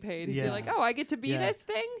we getting paid? He'd be like, oh, I get to be this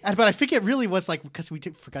thing? But I think it really was like because we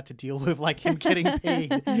forgot to deal with like him getting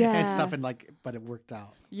paid and stuff, and like, but it worked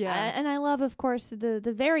out. Yeah, and I love, of course, the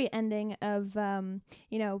very ending of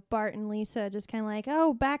you know, Bart and Lisa just kind of like,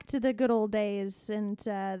 oh, back to the good old days, and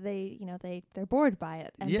they're bored by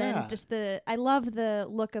it, and then just I love the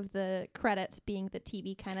look of the credits being the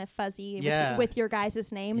TV kind of fuzzy with your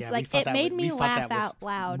guys' names. Like it made me laugh out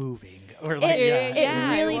loud. Moving or like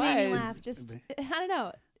it really made me laugh. Just I don't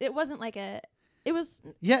know. It wasn't like it was.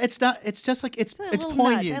 Yeah, it's not. It's just like it's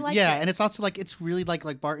poignant. Like and it's also like it's really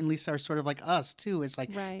like Bart and Lisa are sort of like us too. It's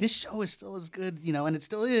like this show is still as good, you know, and it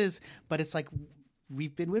still is, but it's like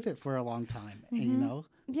we've been with it for a long time, and, you know.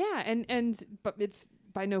 Yeah, and but it's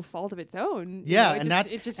by no fault of its own. Yeah, you know,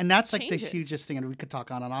 and that's like the hugest thing, and we could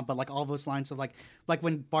talk on and on. But like all those lines of like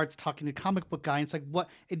when Bart's talking to the comic book guy, it's like what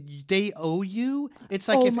they owe you. It's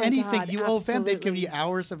like if anything, you owe them. They've given you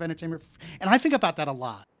hours of entertainment, and I think about that a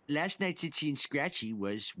lot. Last night's Itchy and Scratchy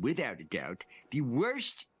was, without a doubt, the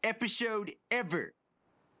worst episode ever.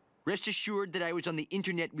 Rest assured that I was on the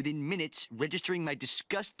internet within minutes, registering my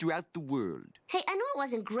disgust throughout the world. Hey, I know it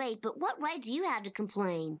wasn't great, but what right do you have to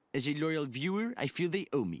complain? As a loyal viewer, I feel they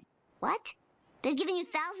owe me. What? They've given you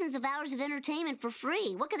thousands of hours of entertainment for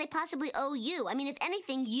free. What could they possibly owe you? I mean, if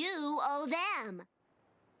anything, you owe them.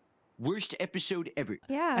 Worst episode ever.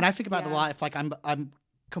 Yeah. And I think about it a lot. If like I'm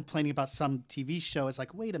complaining about some TV show, it's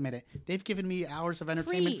like, wait a minute, they've given me hours of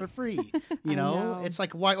entertainment for free. You know? It's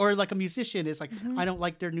like, why? Or like a musician is like, I don't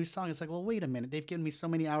like their new song. It's like, well, wait a minute, they've given me so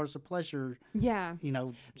many hours of pleasure. Yeah. You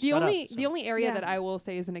know, the only area that I will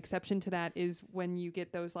say is an exception to that is when you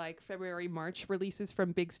get those like February, March releases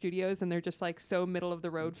from big studios and they're just like so middle of the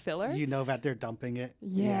road filler. You know that they're dumping it.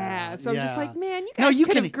 Yeah. So I'm just like, man, you guys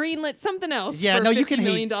could have greenlit something else. Yeah, for no, $50 you can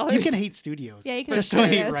million. hate. You can hate studios. Yeah, you can just don't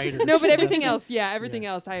hate writers. No, but everything else, everything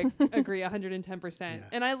else, I agree 110%.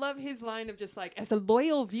 And I love his line of just like, as a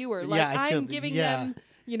loyal viewer, like I'm giving them,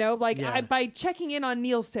 you know, like by checking in on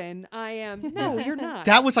Nielsen, I am. No, you're not.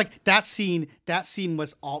 That was like that scene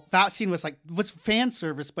was fan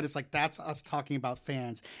service, but it's like that's us talking about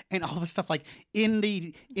fans and all the stuff like in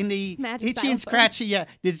the Magic Itchy and Scratchy,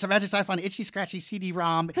 it's a Magic Xylophone, Itchy Scratchy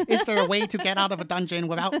CD-ROM. Is there a way to get out of a dungeon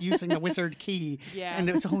without using the wizard key? Yeah. And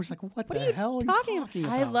it's almost like, what the hell are you talking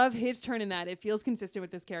about? I love his turn in that. It feels consistent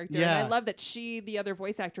with this character. Yeah. And I love that the other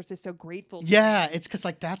voice actress, is so grateful. It's because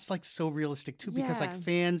like that's like so realistic too. Because like Yeah.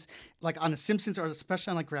 fans, like on The Simpsons or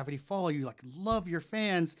especially on like Gravity Falls, you like love your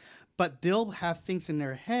fans, but they'll have things in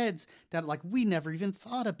their heads that like we never even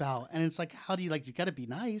thought about. And it's like, how do you like, you got to be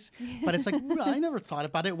nice, but it's like, I never thought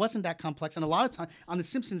about it. It wasn't that complex. And a lot of time on The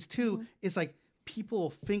Simpsons too, it's like people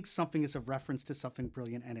think something is a reference to something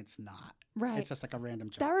brilliant and it's not. Right. It's just like a random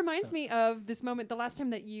joke. That reminds me of this moment. The last time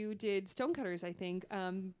that you did Stonecutters, I think,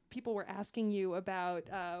 people were asking you about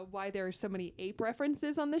why there are so many ape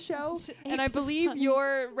references on the show. And I believe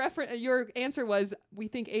your answer was, we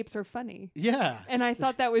think apes are funny. Yeah. And I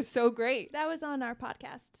thought that was so great. That was on our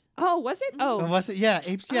podcast. Oh, was it? Oh. Was it? Yeah,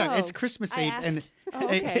 apes. Yeah, Oh. it's Christmas ape, and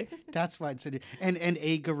okay. that's why it's in it. And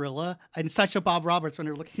a gorilla, and Sideshow Bob Roberts when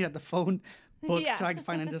they're looking at the phone book trying to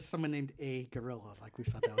find just someone named a gorilla. Like we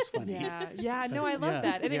thought that was funny. No, I love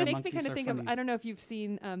that, and it makes me monkeys kind of are think funny. of. I don't know if you've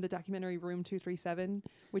seen the documentary Room 237,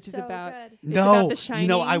 which is So about. good. It's about The Shining. You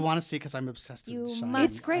know, I want to see it because I'm obsessed with The Shining.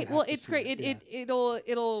 It's great. Well, it's great. It,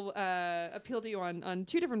 It'll appeal to you on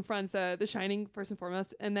two different fronts. The Shining first and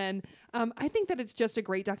foremost, and then I think that it's just a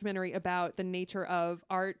great documentary about the nature of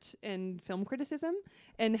art and film criticism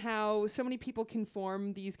and how so many people can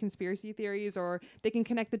form these conspiracy theories or they can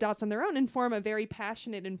connect the dots on their own and form a very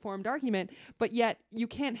passionate, informed argument. But yet you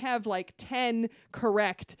can't have like 10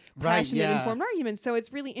 correct, passionate, informed arguments. So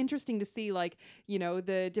it's really interesting to see like, you know,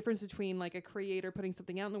 the difference between like a creator putting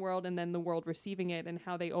something out in the world and then the world receiving it and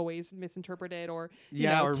how they always misinterpret it or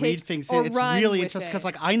read things. It's really interesting because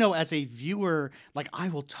like I know as a viewer, like I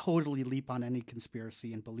will totally leap on any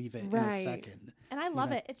conspiracy and believe it in a second. And I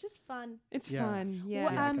love it. It's just fun. It's fun.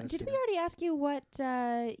 Yeah. Well, did we already ask you what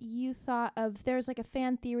you thought of? There's like a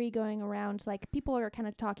fan theory going around. Like people are kind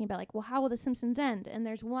of talking about like, well, how will The Simpsons end? And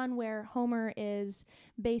there's one where Homer is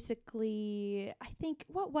basically, I think,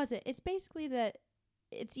 what was it? It's basically that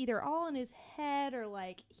it's either all in his head or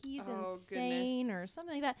like he's insane or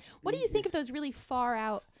something like that. What do you think of those really far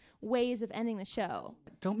out ways of ending the show?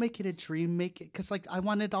 Don't make it a dream, make it, because like I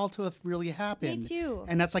want it all to have really happened. Me too.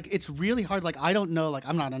 And that's like, it's really hard. Like I don't know, like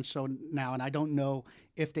I'm not on show now and I don't know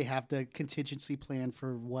if they have the contingency plan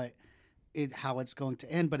for how it's going to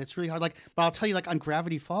end, but it's really hard. Like, but I'll tell you, like on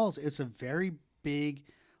Gravity Falls, it's a very big,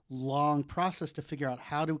 long process to figure out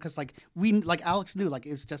how to, because like Alex knew like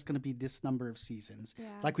it was just going to be this number of seasons.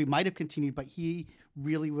 Like we might have continued, but he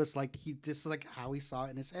really was like this is like how he saw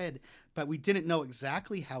it in his head, but we didn't know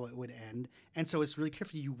exactly how it would end, and so it's really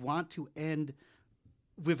careful. You want to end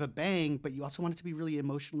with a bang, but you also want it to be really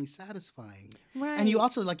emotionally satisfying. Right. And you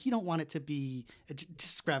also like you don't want it to be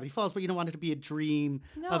just Gravity Falls, but you don't want it to be a dream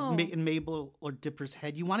of in Mabel or Dipper's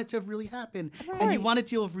head. You want it to have really happen, and you want to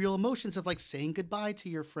deal with real emotions of like saying goodbye to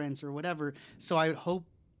your friends or whatever. So I hope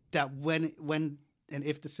that when and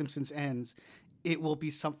if The Simpsons ends, it will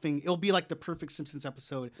be something. It'll be like the perfect Simpsons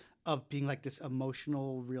episode of being like this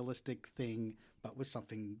emotional, realistic thing, but with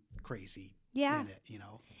something crazy. In it, you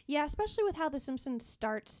know? Yeah, especially with how The Simpsons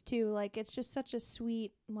starts too. Like it's just such a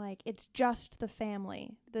sweet, like it's just the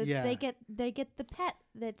family. They get the pet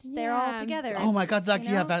that's they're all together. Oh my god,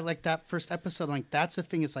 like that first episode, like that's the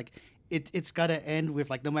thing, is like it's gotta end with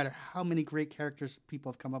like no matter how many great characters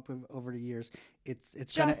people have come up with over the years,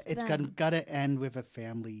 it's gotta end with a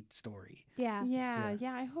family story. Yeah,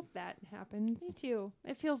 I hope that happens. Me too.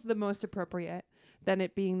 It feels the most appropriate than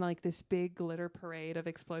it being like this big glitter parade of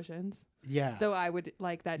explosions. Yeah. Though I would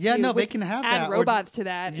like that Yeah, too. no, they can have add that. robots to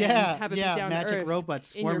that. Yeah, and have it be down magic to earth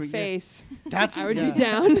robots in your swarming, face. That's I would be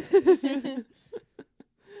down.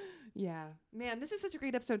 Yeah. Man, this is such a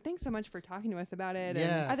great episode. Thanks so much for talking to us about it.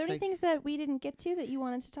 Yeah. Are there any things that we didn't get to that you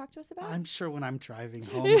wanted to talk to us about? I'm sure when I'm driving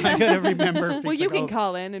home, I gotta remember. Well, you can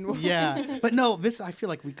call in and yeah. But no, I feel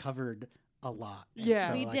like we covered a lot. Yeah,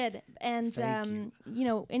 so, we did. And, you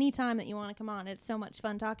know, anytime that you want to come on, it's so much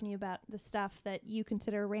fun talking to you about the stuff that you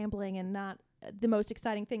consider rambling and not the most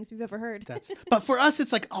exciting things we've ever heard. But for us,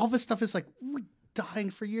 it's like all this stuff is like we're dying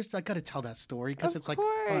for years. I got to tell that story because it's like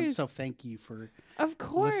fun. So thank you for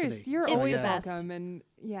listening. You're so, always yeah. welcome. And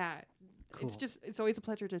Cool. it's always a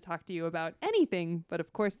pleasure to talk to you about anything, but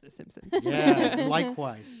of course The Simpsons. Yeah,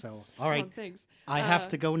 likewise. So, all right. Thanks. I have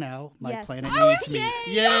to go now. My yes. planet needs me.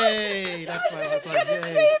 Yay! That's why I was like, yay.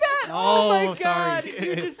 Say that. Oh my God. Sorry.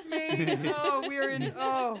 You just made we're in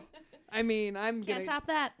I mean, Can't top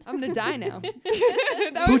that. I'm gonna die now.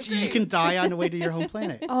 Poochie, you can die on the way to your home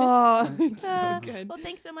planet. Oh, it's so good. Well,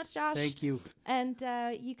 thanks so much, Josh. Thank you. And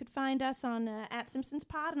you could find us on at Simpsons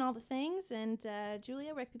Pod and all the things. And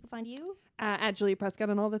Julia, where can people find you? At Julia Prescott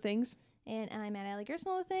on all the things. And I'm at Allie Gerson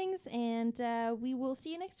on all the things. And we will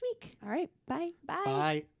see you next week. All right. Bye. Bye.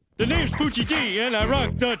 Bye. The name's Poochie D, and I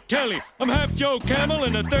rock the telly. I'm half Joe Camel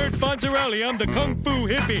and a third Fonzarelli. I'm the kung fu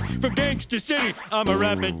hippie from Gangster City. I'm a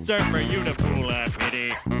rapid surfer, you the fool I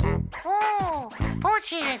pity. Oh,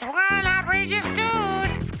 Poochie is one outrageous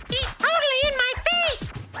dude.